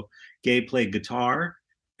Oslo. Gabe played guitar,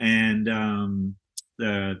 and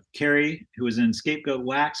Carrie, who was in Scapegoat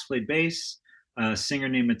Wax, played bass. a singer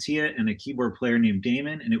named Mattia and a keyboard player named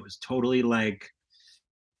Damon, and it was totally like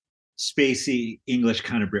spacey English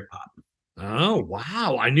kind of Britpop. Oh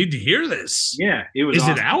wow! I need to hear this. Yeah, it was. Is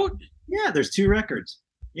awesome. it out? Yeah, there's 2 records.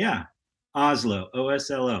 Yeah, Oslo,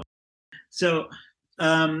 OSLO. So,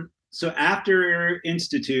 so after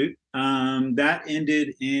Institute, that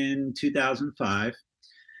ended in 2005,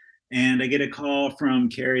 and I get a call from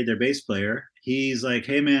Kerry, their bass player. He's like,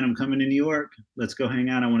 "Hey man, I'm coming to New York. Let's go hang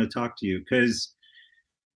out. I want to talk to you." Because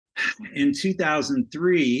in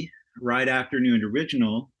 2003, right after New and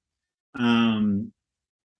Original,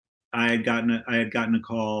 I had gotten a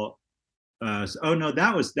call. Oh no,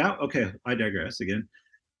 that was that. Okay, I digress again.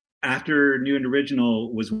 After New and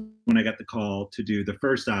Original was when I got the call to do the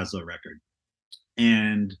first Oslo record,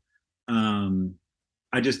 and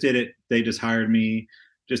I just did it. They just hired me,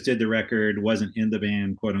 just did the record, wasn't in the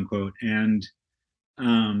band, quote unquote. And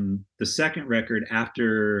the second record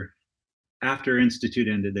after Institute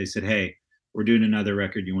ended, they said, "Hey, we're doing another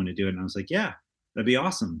record. You want to do it?" And I was like, "Yeah, that'd be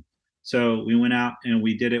awesome." So we went out and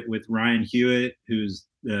we did it with Ryan Hewitt, who's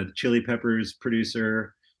the Chili Peppers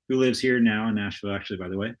producer, who lives here now in Nashville, actually, by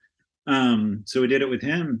the way. So we did it with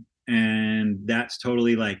him, and that's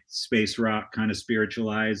totally like space rock, kind of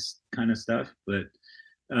spiritualized kind of stuff. But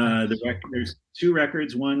there's 2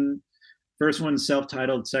 records. First one's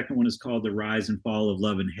self-titled. Second one is called The Rise and Fall of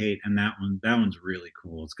Love and Hate, and that one's really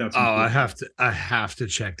cool. It's got some. Oh, I have to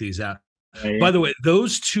check these out. Yeah. By the way,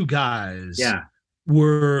 those 2 guys,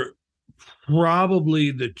 were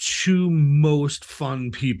probably the 2 most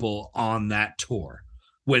fun people on that tour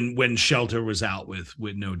when Shelter was out with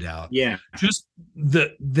No Doubt. Yeah, just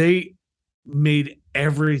they made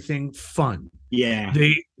everything fun. Yeah,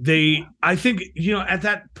 they I think, you know, at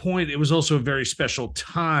that point it was also a very special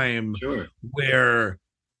time. Sure. Where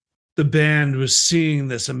the band was seeing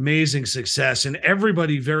this amazing success and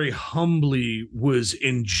everybody very humbly was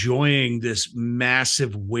enjoying this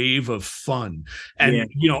massive wave of fun. And,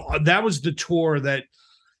 you know, that was the tour that,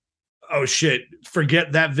 oh shit,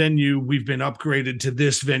 forget that venue. We've been upgraded to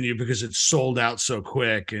this venue because it's sold out so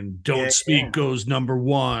quick, and Don't Speak goes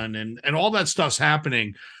 #1 and all that stuff's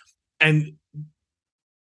happening. And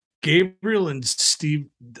Gabriel and Steve,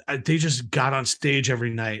 they just got on stage every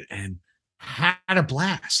night and had a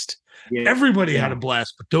blast. Everybody had a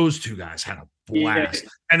blast, but those 2 guys had a blast,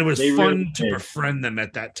 and it was fun to befriend them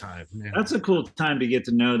at that time. Man. That's a cool time to get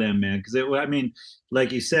to know them, man. Because I mean,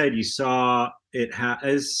 like you said, you saw it.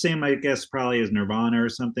 It's same, I guess, probably as Nirvana or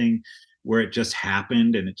something, where it just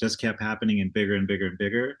happened and it just kept happening and bigger and bigger and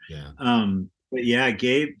bigger. Yeah. But yeah,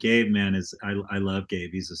 Gabe, man, I love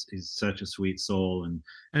Gabe. He's such a sweet soul,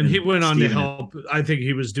 and he went on to help. I think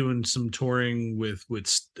he was doing some touring with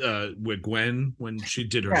Gwen when she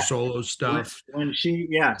did her solo stuff. When she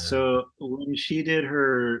so when she did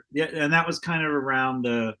her and that was kind of around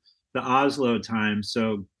the Oslo time.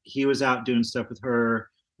 So he was out doing stuff with her,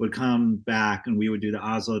 would come back, and we would do the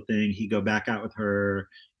Oslo thing. He'd go back out with her,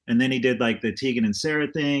 and then he did like the Tegan and Sarah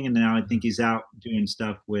thing, and now I think he's out doing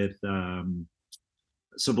stuff with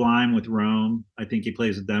Sublime with Rome. I think he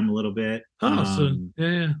plays with them a little bit.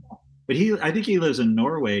 Yeah. But I think he lives in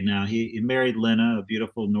Norway now. He married Lena, a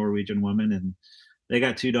beautiful Norwegian woman, and they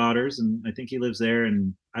got 2 daughters. And I think he lives there.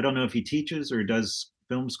 And I don't know if he teaches or does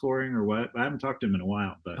film scoring or what. I haven't talked to him in a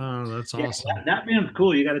while. But that's awesome. That band's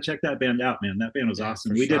cool. You got to check that band out, man. That band was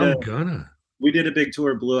awesome. We did a big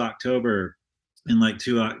tour, Blue October, in like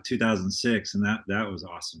 2006, and that was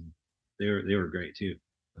awesome. They were great too.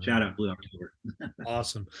 Shout out Blue October.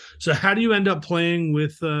 Awesome. So how do you end up playing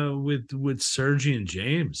with Sergi and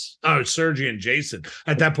James? Oh, Sergi and Jason.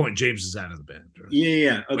 At that point, James is out of the band. Right?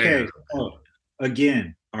 Yeah. Okay. Oh,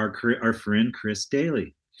 again, our friend Chris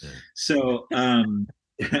Daly. Yeah. So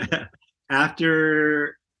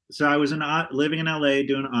so I was living in LA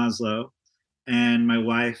doing Oslo, and my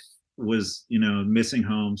wife was, you know, missing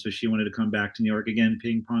home, so she wanted to come back to New York again,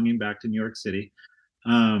 ping-ponging back to New York City.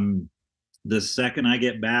 The second I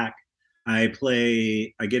get back, I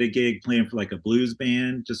get a gig playing for like a blues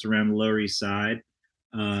band just around the Lower East Side,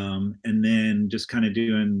 and then just kind of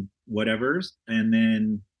doing whatevers. And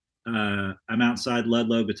then I'm outside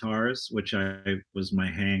Ludlow Guitars, which was my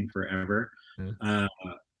hang forever.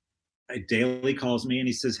 Daly calls me and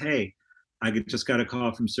he says, "Hey, I just got a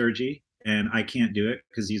call from Sergi, and I can't do it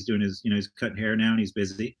because he's doing his, he's cutting hair now and he's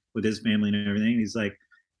busy with his family and everything." And he's like,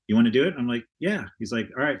 "You want to do it?" I'm like, "Yeah." He's like,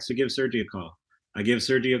 "All right, so give Sergi a call." I give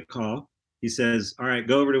Sergi a call. He says, "All right,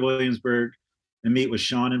 go over to Williamsburg and meet with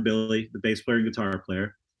Sean and Billy, the bass player and guitar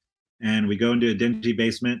player." And we go into a dingy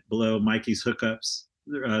basement below Mikey's Hookups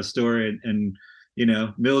store and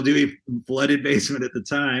mildewy, flooded basement at the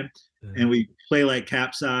time. and we play like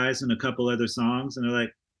Capsize and a couple other songs, and they're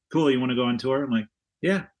like, cool, you want to go on tour? I'm like,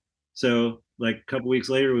 yeah. So like a couple weeks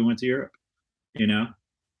later we went to Europe, you know,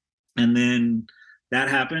 and then that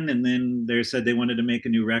happened, and then they said they wanted to make a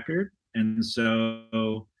new record, and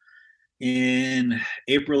so in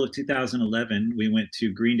April of 2011 we went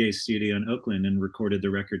to Green Day studio in Oakland and recorded the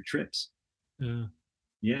record Trips.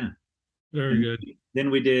 Yeah, very and good. then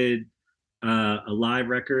we did a live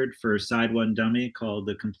record for Side One Dummy called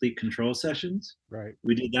the Complete Control Sessions. Right.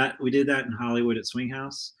 We did that in Hollywood at Swing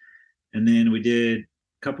House, and then we did a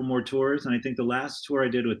couple more tours. And I think the last tour I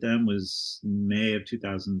did with them was May of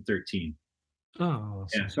 2013. Oh,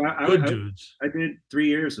 awesome. Yeah. So good dudes. I did 3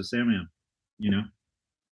 years with Samiam, you know,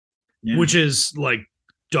 yeah. Which is like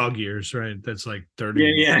dog years, right? That's like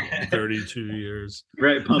 30, 32 years.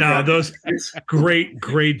 Right. No, those great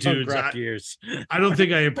dudes. I don't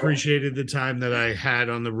think I appreciated appreciated the time that I had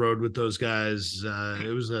on the road with those guys.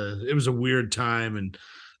 It was a weird time, and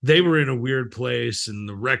they were in a weird place, and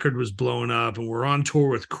the record was blowing up, and we're on tour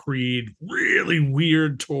with Creed. Really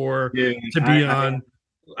weird tour to be on.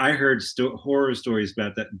 I heard horror stories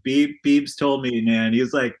about that. Beebs told me, man, he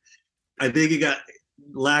was like, I think he got,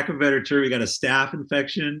 lack of better term, he got a staph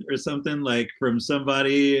infection or something like from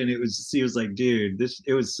somebody, and he was like, dude,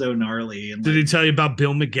 it was so gnarly. And did he tell you about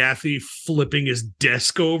Bill McGathy flipping his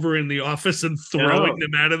desk over in the office and throwing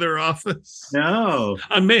them out of their office? No,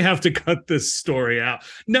 I may have to cut this story out.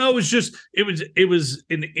 No, it was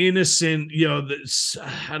an innocent, you know,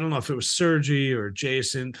 I don't know if it was Sergi or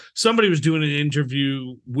Jason. Somebody was doing an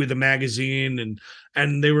interview with a magazine,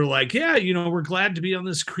 and they were like, yeah, you know, we're glad to be on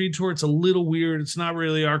this Creed tour. It's a little weird. It's not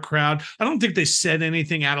really our crowd. I don't think they said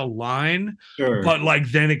anything out of line, but like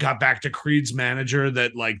then it got back to Creed's manager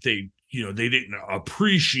that like they didn't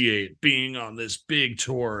appreciate being on this big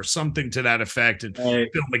tour or something to that effect. And Bill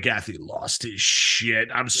McGathy lost his shit.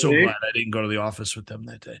 I'm so glad I didn't go to the office with them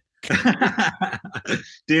that day.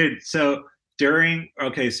 Dude, so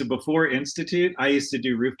before Institute, I used to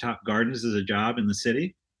do rooftop gardens as a job in the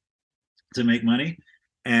city to make money,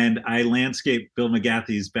 and I landscaped Bill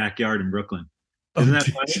McGathy's backyard in Brooklyn. Isn't that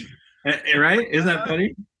funny? Right? Isn't that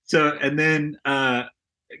funny? So, and then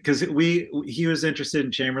because he was interested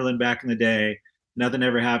in Chamberlain back in the day, nothing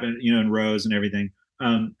ever happened, you know, in Rose and everything.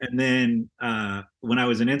 And then when I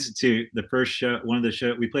was in Institute, the first show, one of the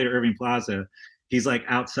show we played at Irving Plaza, he's like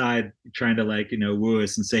outside trying to like, you know, woo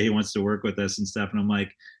us and say he wants to work with us and stuff. And I'm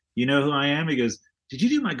like, you know who I am? He goes, did you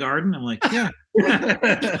do my garden? I'm like, yeah.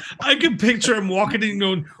 I can picture him walking in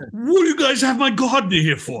going, what do you guys have my garden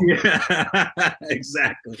here for? Yeah,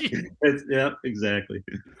 exactly. Exactly.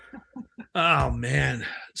 Oh man.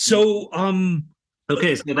 So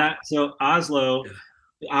okay, so Oslo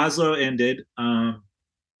ended. And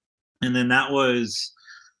then that was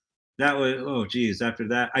oh geez, after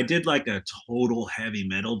that I did like a total heavy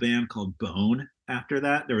metal band called Bone after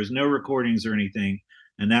that. There was no recordings or anything,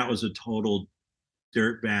 and that was a total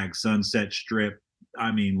dirtbag Sunset Strip,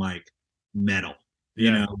 I mean like metal, you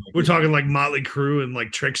know, like, we're talking like Motley Crue and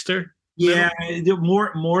like Trickster.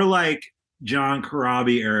 More like John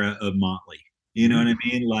Corabi era of Motley, you know what I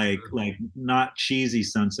mean, like not cheesy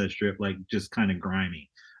Sunset Strip, like just kind of grimy.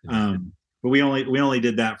 But we only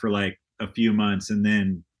did that for like a few months, and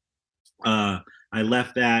then I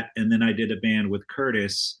left that, and then I did a band with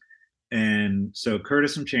Curtis, and so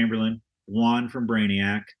Curtis from Chamberlain, Juan from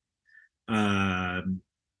Brainiac,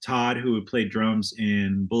 Todd, who played drums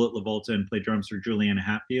in Bullet LaVolta and played drums for Juliana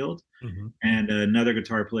Hatfield, and another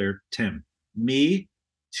guitar player, Tim. Me,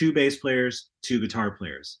 2 bass players, 2 guitar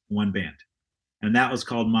players, 1 band. And that was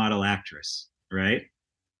called Model Actress, right?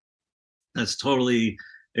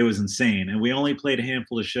 It was insane. And we only played a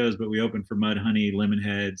handful of shows, but we opened for Mudhoney,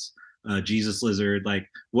 Lemonheads, Jesus Lizard. Like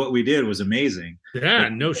what we did was amazing. Yeah,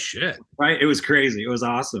 no shit. Right? It was crazy. It was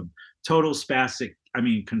awesome. Total spastic,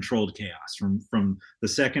 controlled chaos from the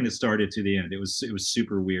second it started to the end. It was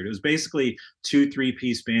super weird. It was basically 2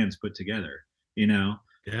 3-piece bands put together, you know.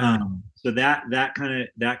 Yeah. So that kind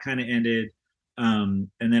of ended, and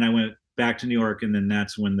then I went back to New York, and then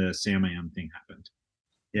that's when the Samiam thing happened.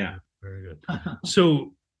 Yeah. Very good.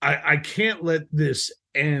 So I can't let this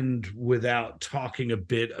end without talking a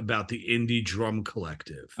bit about the Indie Drum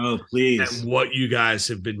Collective. Oh, please. And what you guys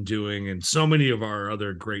have been doing. And so many of our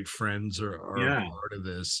other great friends are a part of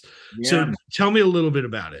this. Yeah. So tell me a little bit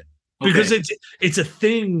about it. Because it's a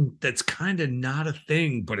thing that's kind of not a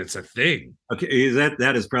thing, but it's a thing. Okay,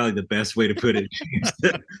 that is probably the best way to put it.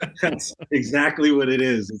 That's exactly what it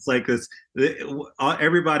is. It's like this.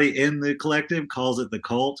 Everybody in the collective calls it the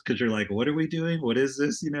cult because you're like, what are we doing? What is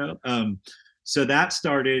this? You know. So that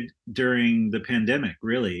started during the pandemic,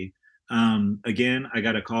 really. Again, I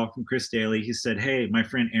got a call from Chris Daly. He said, "Hey, my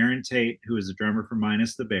friend Aaron Tate, who is a drummer for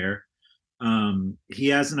Minus the Bear, he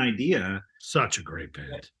has an idea." Such a great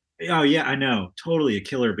band. Oh yeah, I know, totally a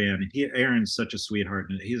killer band. Aaron's such a sweetheart,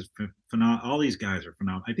 and he's phenomenal. All these guys are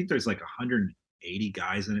phenomenal. I think there's like 180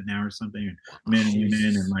 guys in it now or something, and men and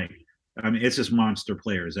women, and like, I mean, it's just monster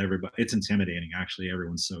players. Everybody, it's intimidating. Actually,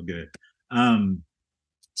 everyone's so good.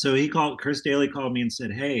 So Chris Daly called me and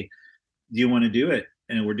said, "Hey, do you want to do it?"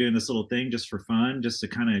 And we're doing this little thing just for fun, just to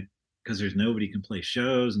kind of, because there's nobody can play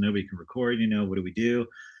shows, nobody can record. What do we do?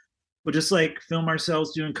 We'll just like film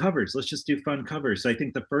ourselves doing covers. Let's just do fun covers. So I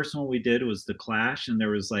think the first one we did was The Clash, and there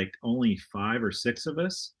was like only 5 or 6 of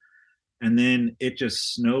us. And then it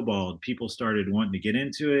just snowballed. People started wanting to get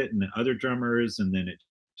into it, and the other drummers, and then it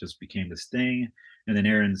just became this thing. And then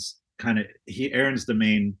Aaron's the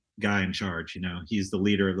main guy in charge, he's the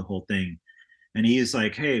leader of the whole thing. And he's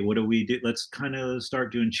like, "Hey, what do we do? Let's kind of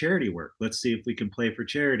start doing charity work. Let's see if we can play for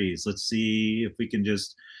charities. Let's see if we can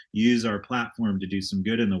just use our platform to do some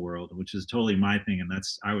good in the world," which is totally my thing. And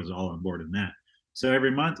I was all on board in that. So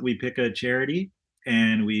every month we pick a charity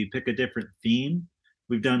and we pick a different theme.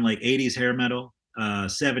 We've done like 80s hair metal,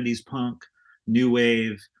 70s punk, new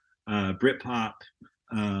wave, Britpop.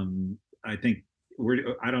 I think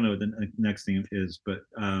I don't know what the next thing is, but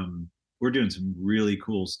we're doing some really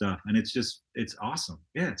cool stuff, and it's awesome.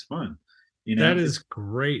 Yeah, it's fun. That is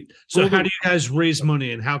great. So how do you guys raise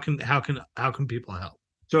money, and how can people help?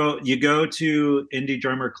 So you go to Indie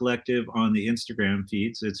Drummer Collective on the Instagram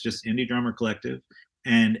feeds. It's just Indie Drummer Collective,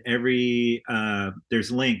 and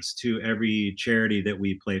there's links to every charity that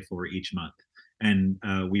we play for each month, and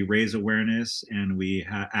we raise awareness, and we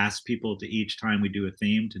ask people to, each time we do a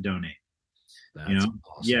theme, to donate. That's awesome.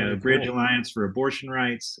 Yeah, Bridge Alliance for abortion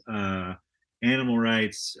rights, animal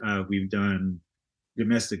rights. We've done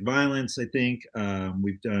domestic violence, I think.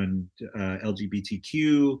 We've done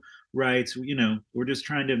LGBTQ rights. We're just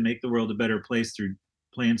trying to make the world a better place through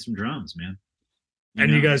playing some drums, man.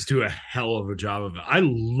 You guys do a hell of a job of it. I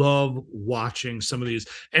love watching some of these.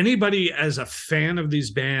 Anybody as a fan of these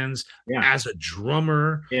bands, as a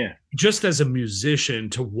drummer, just as a musician,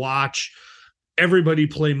 to watch everybody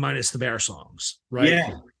play Minus the Bear songs, right?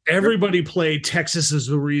 Yeah. Everybody play Texas Is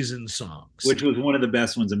the Reason songs, which was one of the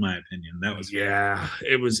best ones in my opinion. That was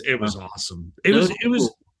it was awesome. It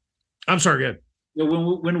was. I'm sorry, go ahead.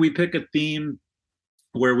 When we pick a theme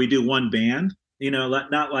where we do one band,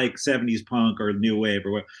 not like 70s punk or new wave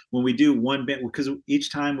or what. When we do one band, because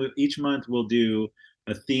each month we'll do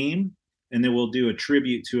a theme, and then we'll do a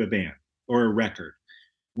tribute to a band or a record.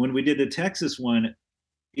 When we did the Texas one,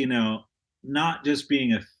 not just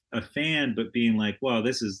being a fan, but being like, wow,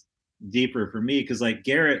 this is deeper for me. Cause like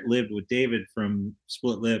Garrett lived with David from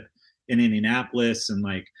Split Lip in Indianapolis, and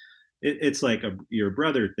like, it's like your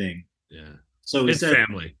brother thing. Yeah. So it's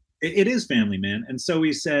family. It is family, man. And so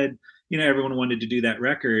we said, everyone wanted to do that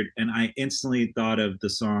record. And I instantly thought of the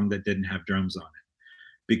song that didn't have drums on it,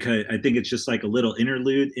 because I think it's just like a little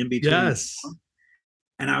interlude in between. Yes.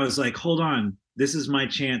 And I was like, hold on, this is my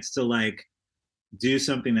chance to like do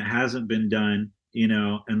something that hasn't been done,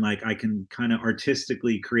 and like I can kind of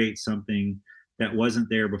artistically create something that wasn't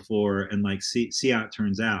there before, and like see how it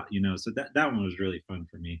turns out, so that one was really fun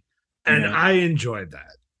for me. And I enjoyed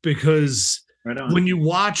that, because when you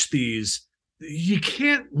watch these, you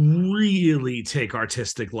can't really take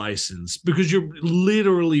artistic license, because you're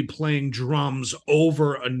literally playing drums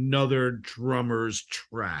over another drummer's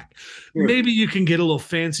track. Sure. Maybe you can get a little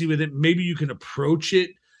fancy with it. Maybe you can approach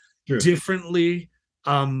it differently.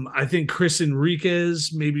 I think Chris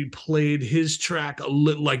Enriquez maybe played his track a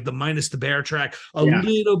little like the Minus the Bear track,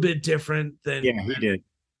 little bit different than. Yeah, he did.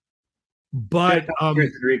 But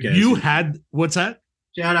you had, what's that?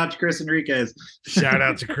 Shout out to Chris Enriquez. Shout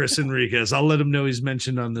out to Chris Enriquez. I'll let him know he's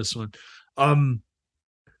mentioned on this one.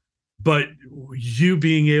 But you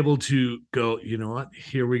being able to go, you know what?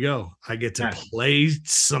 Here we go. I get to play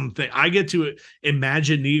something. I get to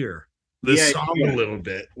Imagineer this song a little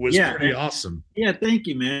bit. Was pretty awesome. Yeah, thank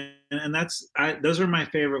you, man. And those are my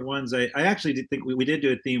favorite ones. I actually did think we did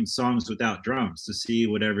do a theme songs without drums to see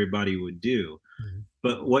what everybody would do. Mm-hmm.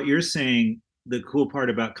 But what you're saying, the cool part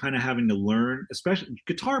about kind of having to learn, especially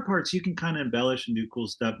guitar parts, you can kind of embellish and do cool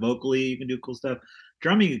stuff. Vocally, you can do cool stuff.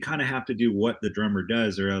 Drumming, you kind of have to do what the drummer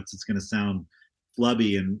does, or else it's going to sound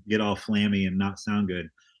flubby and get all flammy and not sound good.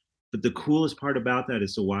 But the coolest part about that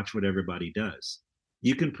is to watch what everybody does.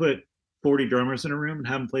 You can put 40 drummers in a room and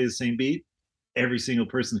have them play the same beat. Every single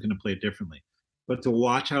person's going to play it differently. But to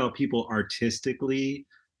watch how people artistically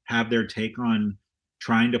have their take on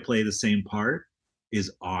trying to play the same part is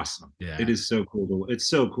awesome. Yeah. It is so cool. It's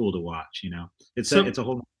so cool to watch, you know. It's a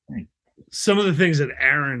whole thing. some of the things that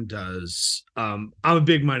Aaron does. I'm a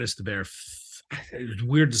big Minus the Bear. It's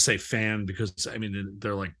weird to say fan because I mean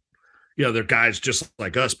they're like, they're guys just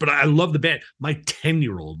like us. But I love the band. My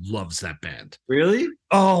 10-year-old loves that band. Really?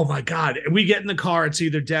 Oh my god! We get in the car. It's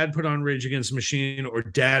either Dad put on Rage Against the Machine or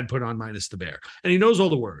Dad put on Minus the Bear, and he knows all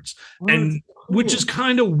the words. And cool. Which is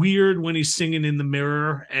kind of weird when he's singing in the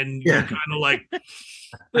mirror, and you're kind of like,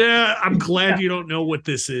 yeah, I'm glad you don't know what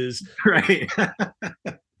this is, right?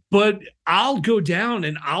 But I'll go down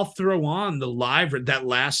and I'll throw on that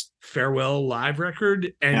last farewell live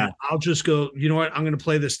record, and I'll just go, you know what? I'm going to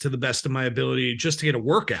play this to the best of my ability just to get a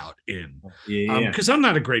workout in. Because I'm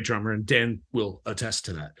not a great drummer, and Dan will attest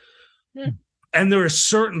to that. Yeah. And there are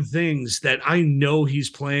certain things that I know he's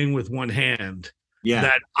playing with one hand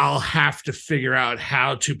that I'll have to figure out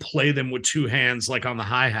how to play them with two hands, like on the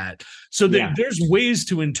hi-hat. So there's ways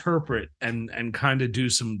to interpret and kind of do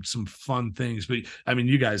some fun things. But I mean,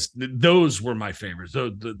 you guys, those were my favorites.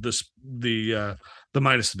 The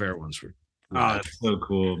Minus the Bear ones were. That's so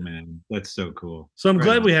cool, man. That's so cool. So I'm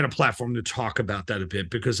glad we had a platform to talk about that a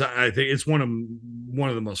bit, because I think it's one of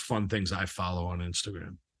the most fun things I follow on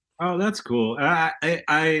Instagram. Oh, that's cool.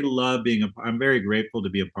 I love I'm very grateful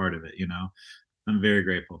to be a part of it. I'm very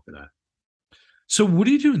grateful for that. So what are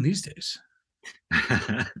you doing these days?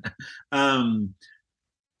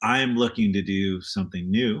 I'm looking to do something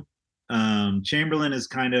new. Chamberlain is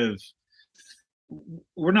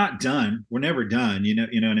we're not done. We're never done. You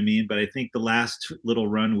know what I mean? But I think the last little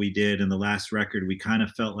run we did and the last record, we kind of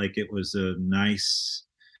felt like it was a nice,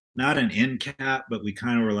 not an end cap, but we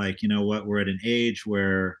kind of were like, you know what? We're at an age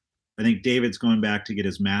where I think David's going back to get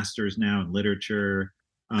his master's now in literature.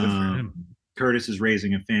 Good for him. Curtis is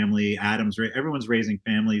raising a family. Everyone's raising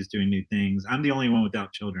families, doing new things. I'm the only one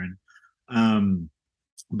without children.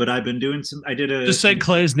 But I've been doing just say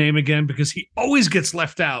Clay's name again, because he always gets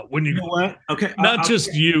left out when you know what? Okay. Not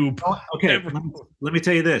just you. Okay. Let me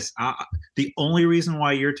tell you this. The only reason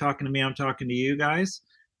why you're talking to me, I'm talking to you guys,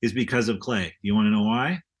 is because of Clay. You want to know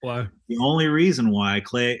why? Why? The only reason why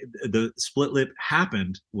the Split Lip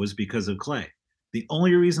happened was because of Clay. The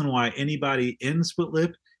only reason why anybody in Split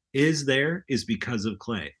Lip is because of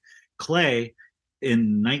Clay. Clay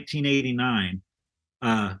in 1989,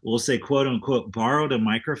 we'll say quote unquote, borrowed a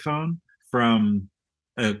microphone from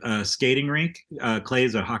a skating rink. Clay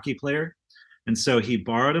is a hockey player. And so he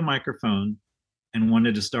borrowed a microphone and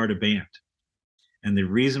wanted to start a band. And the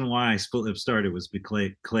reason why Split Lip started was because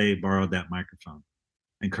Clay borrowed that microphone.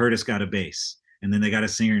 And Curtis got a bass. And then they got a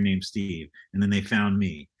singer named Steve. And then they found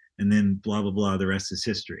me. And then blah, blah, blah. The rest is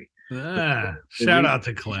history. Shout out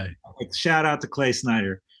to Clay. Shout out to Clay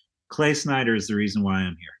Snyder. Clay Snyder is the reason why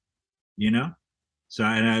I'm here. So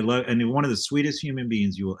I love, and one of the sweetest human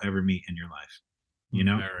beings you will ever meet in your life.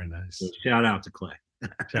 Very nice. So shout out to Clay.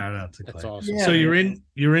 Shout out to Clay. That's awesome. So you're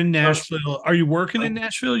in Nashville. Are you working in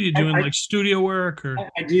Nashville? Are you doing like studio work or?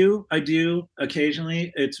 I do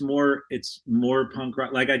occasionally. It's more punk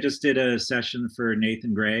rock. Like I just did a session for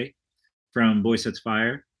Nathan Gray from Boy Sets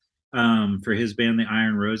Fire. For his band, the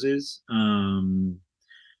Iron Roses.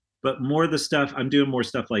 But more of the stuff, I'm doing more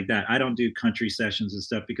stuff like that. I don't do country sessions and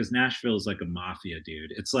stuff because Nashville is like a mafia,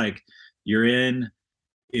 dude. It's like you're in,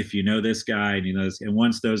 if you know this guy and you know this, and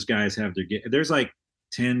once those guys have there's like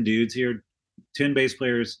 10 dudes here, 10 bass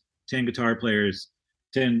players, 10 guitar players,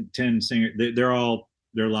 10 singers.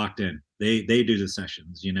 They're locked in. They do the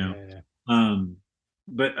sessions, Yeah.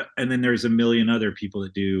 But and then there's a million other people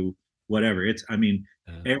that do whatever.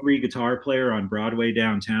 Every guitar player on Broadway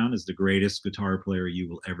downtown is the greatest guitar player you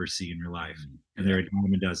will ever see in your life. And there are a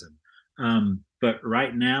dime a dozen. But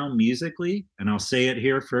right now, musically, and I'll say it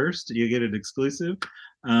here first, you get an exclusive.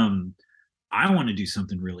 I want to do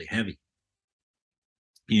something really heavy.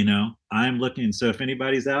 I'm looking. So if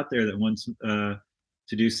anybody's out there that wants to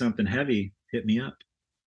do something heavy, hit me up.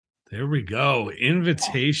 There we go.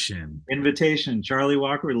 Invitation. Charlie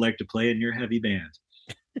Walker would like to play in your heavy band.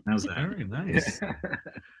 How's that? Very nice.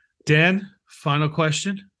 Dan, final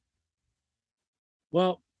question.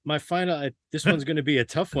 Well, my final, this one's going to be a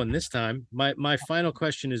tough one this time. My final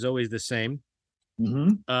question is always the same.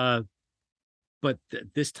 Mm-hmm. But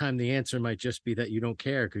this time the answer might just be that you don't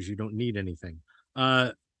care because you don't need anything.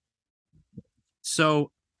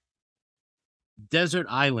 So desert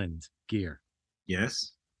island gear.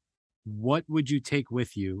 Yes. What would you take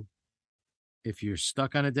with you if you're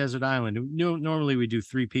stuck on a desert island? Normally we do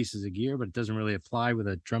 3 pieces of gear, but it doesn't really apply with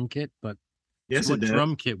a drum kit. But yes, what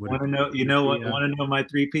drum kit would want to know? Want to know my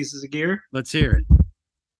 3 pieces of gear? Let's hear it.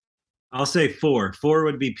 I'll say 4. 4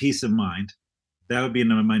 would be peace of mind. That would be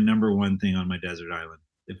my number one thing on my desert island.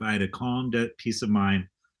 If I had a calm peace of mind,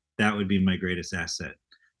 that would be my greatest asset.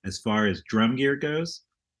 as far as drum gear goes,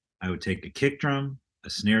 I would take a kick drum, a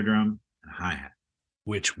snare drum, and a hi-hat.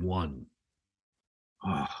 Which one?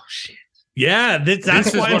 Oh shit. Yeah, that's This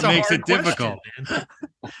is why what it's makes a it hard question, difficult. man.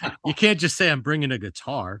 You can't just say I'm bringing a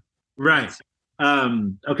guitar. Right.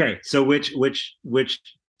 Okay. So which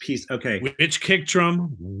piece? Okay. Which kick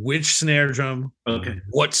drum? Which snare drum? Okay.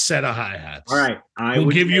 What set of hi-hats? All right. We'll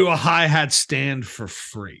give you a hi-hat stand for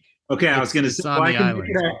free. Okay, I was going to say, on the island.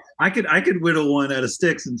 I could whittle one out of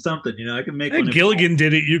sticks and something. I can make one. Gilligan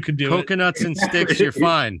did it. You could do Coconuts and sticks. You're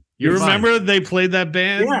fine. You remember they played that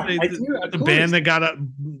band? Yeah, I do, the band that got up.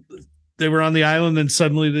 They were on the island, and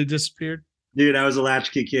suddenly they disappeared. Dude, I was a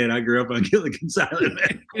latchkey kid. I grew up on Gilligan's Island.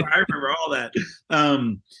 I remember all that.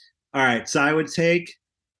 All right, so I would take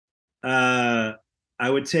my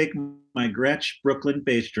Gretsch Brooklyn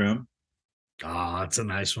bass drum. Oh, that's a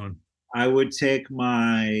nice one. I would take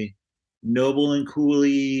my Noble and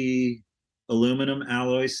Cooley aluminum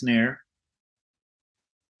alloy snare,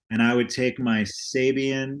 and I would take my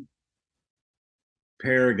Sabian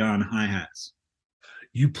Paragon hi-hats.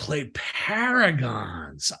 You play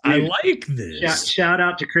Paragons. Dude, I like this. Shout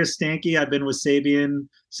out to Chris Stanky. I've been with Sabian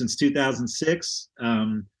since 2006.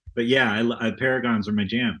 But yeah, Paragons are my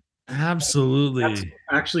jam. Absolutely. That's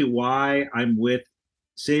actually why I'm with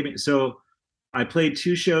Sabian. So I played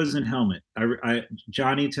 2 shows in Helmet.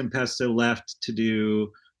 Johnny Tempesto left to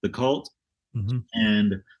do The Cult,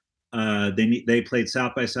 and they played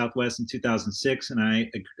South by Southwest in 2006.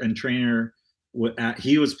 And Trainer,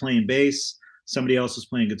 he was playing bass. Somebody else was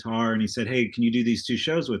playing guitar, and he said, "Hey, can you do these 2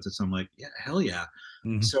 shows with us?" I'm like, "Yeah, hell yeah!"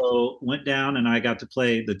 So went down, and I got to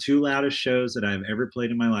play the 2 loudest shows that I've ever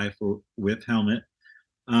played in my life with Helmet.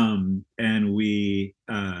 And we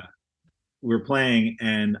were playing,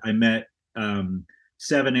 and I met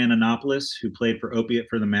Seven Ananopoulos, who played for Opiate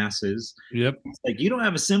for the Masses. Yep. He's like, "You don't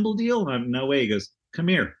have a cymbal deal?" And I'm, "No way." He goes, "Come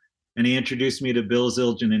here," and he introduced me to Bill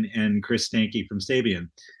Zildjian and Chris Stanky from Sabian.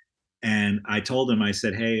 And I told him, I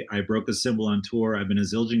said, "Hey, I broke a cymbal on tour. I've been a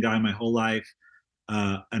Zildjian guy my whole life.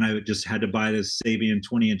 And I just had to buy this Sabian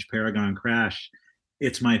 20-inch Paragon Crash.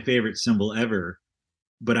 It's my favorite cymbal ever.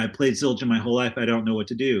 But I played Zildjian my whole life. I don't know what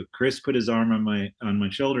to do." Chris put his arm on my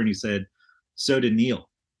shoulder, and he said, "So did Neil.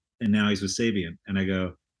 And now he's with Sabian." And I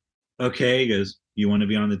go, "Okay." He goes, "You want to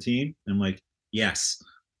be on the team?" And I'm like, "Yes."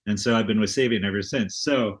 And so I've been with Sabian ever since.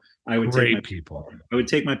 So I would take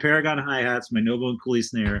my Paragon hi-hats, my Noble and Cooley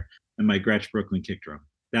snare, and my Gretsch Brooklyn kick drum.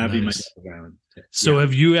 That'd be my island. So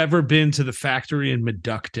have you ever been to the factory in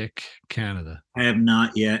Meductic, Canada? I have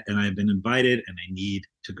not yet, and I've been invited, and I need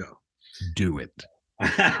to go. Do it.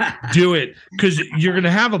 Do it, because you're gonna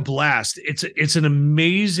have a blast. It's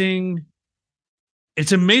amazingly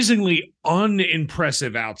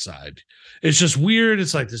unimpressive outside. It's just weird.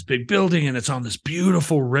 It's like this big building, and it's on this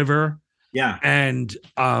beautiful river. Yeah. And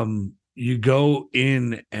you go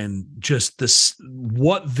in, and just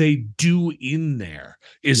what they do in there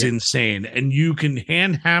is insane. And you can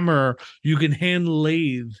hand hammer, you can hand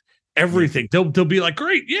lathe everything. They'll be like,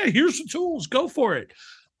 "Great, yeah, here's the tools, go for it."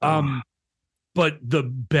 But the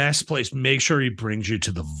best place, make sure he brings you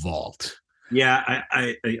to the vault. Yeah,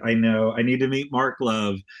 I know. I need to meet Mark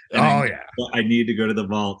Love. I need to go to the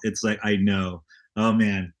vault. It's like, I know. Oh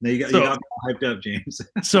man, now you got me hyped up, James.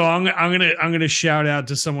 So I'm gonna shout out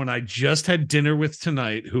to someone I just had dinner with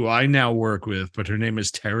tonight, who I now work with, but her name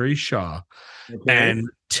is Terry Shaw. Okay. And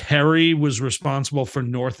Terry was responsible for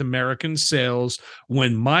North American sales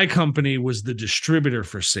when my company was the distributor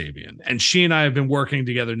for Sabian. And she and I have been working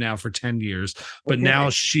together now for 10 years, but now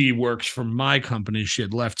she works for my company. She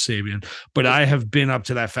had left Sabian, but I have been up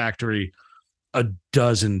to that factory a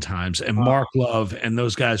dozen times, and Mark Love and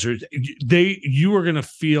those guys you are going to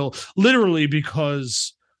feel literally,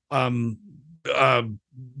 because the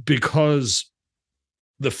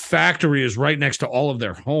factory is right next to all of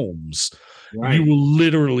their homes. Right. You will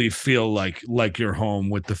literally feel like you're home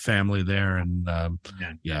with the family there. And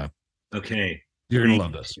yeah. Okay. You're going to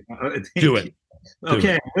love this. Do it.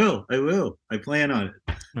 Okay, I will. I plan on it.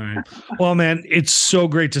 All right. Well, man, it's so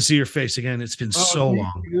great to see your face again. It's been so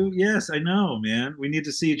long. Yes, I know, man. We need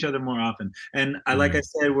to see each other more often. And like I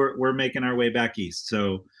said, we're making our way back east,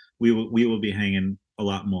 so we will be hanging a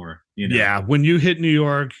lot more. Yeah. When you hit New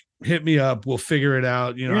York, hit me up. We'll figure it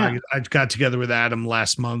out. I got together with Adam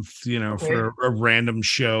last month, for a random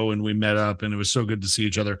show, and we met up, and it was so good to see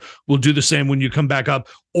each other. We'll do the same when you come back up,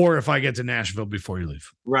 or if I get to Nashville before you leave.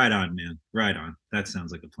 Right on, man. Right on. That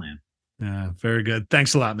sounds like a plan. Yeah, very good.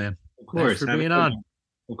 Thanks a lot, man. Of course. Thanks for being on.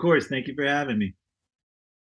 Of course. Thank you for having me.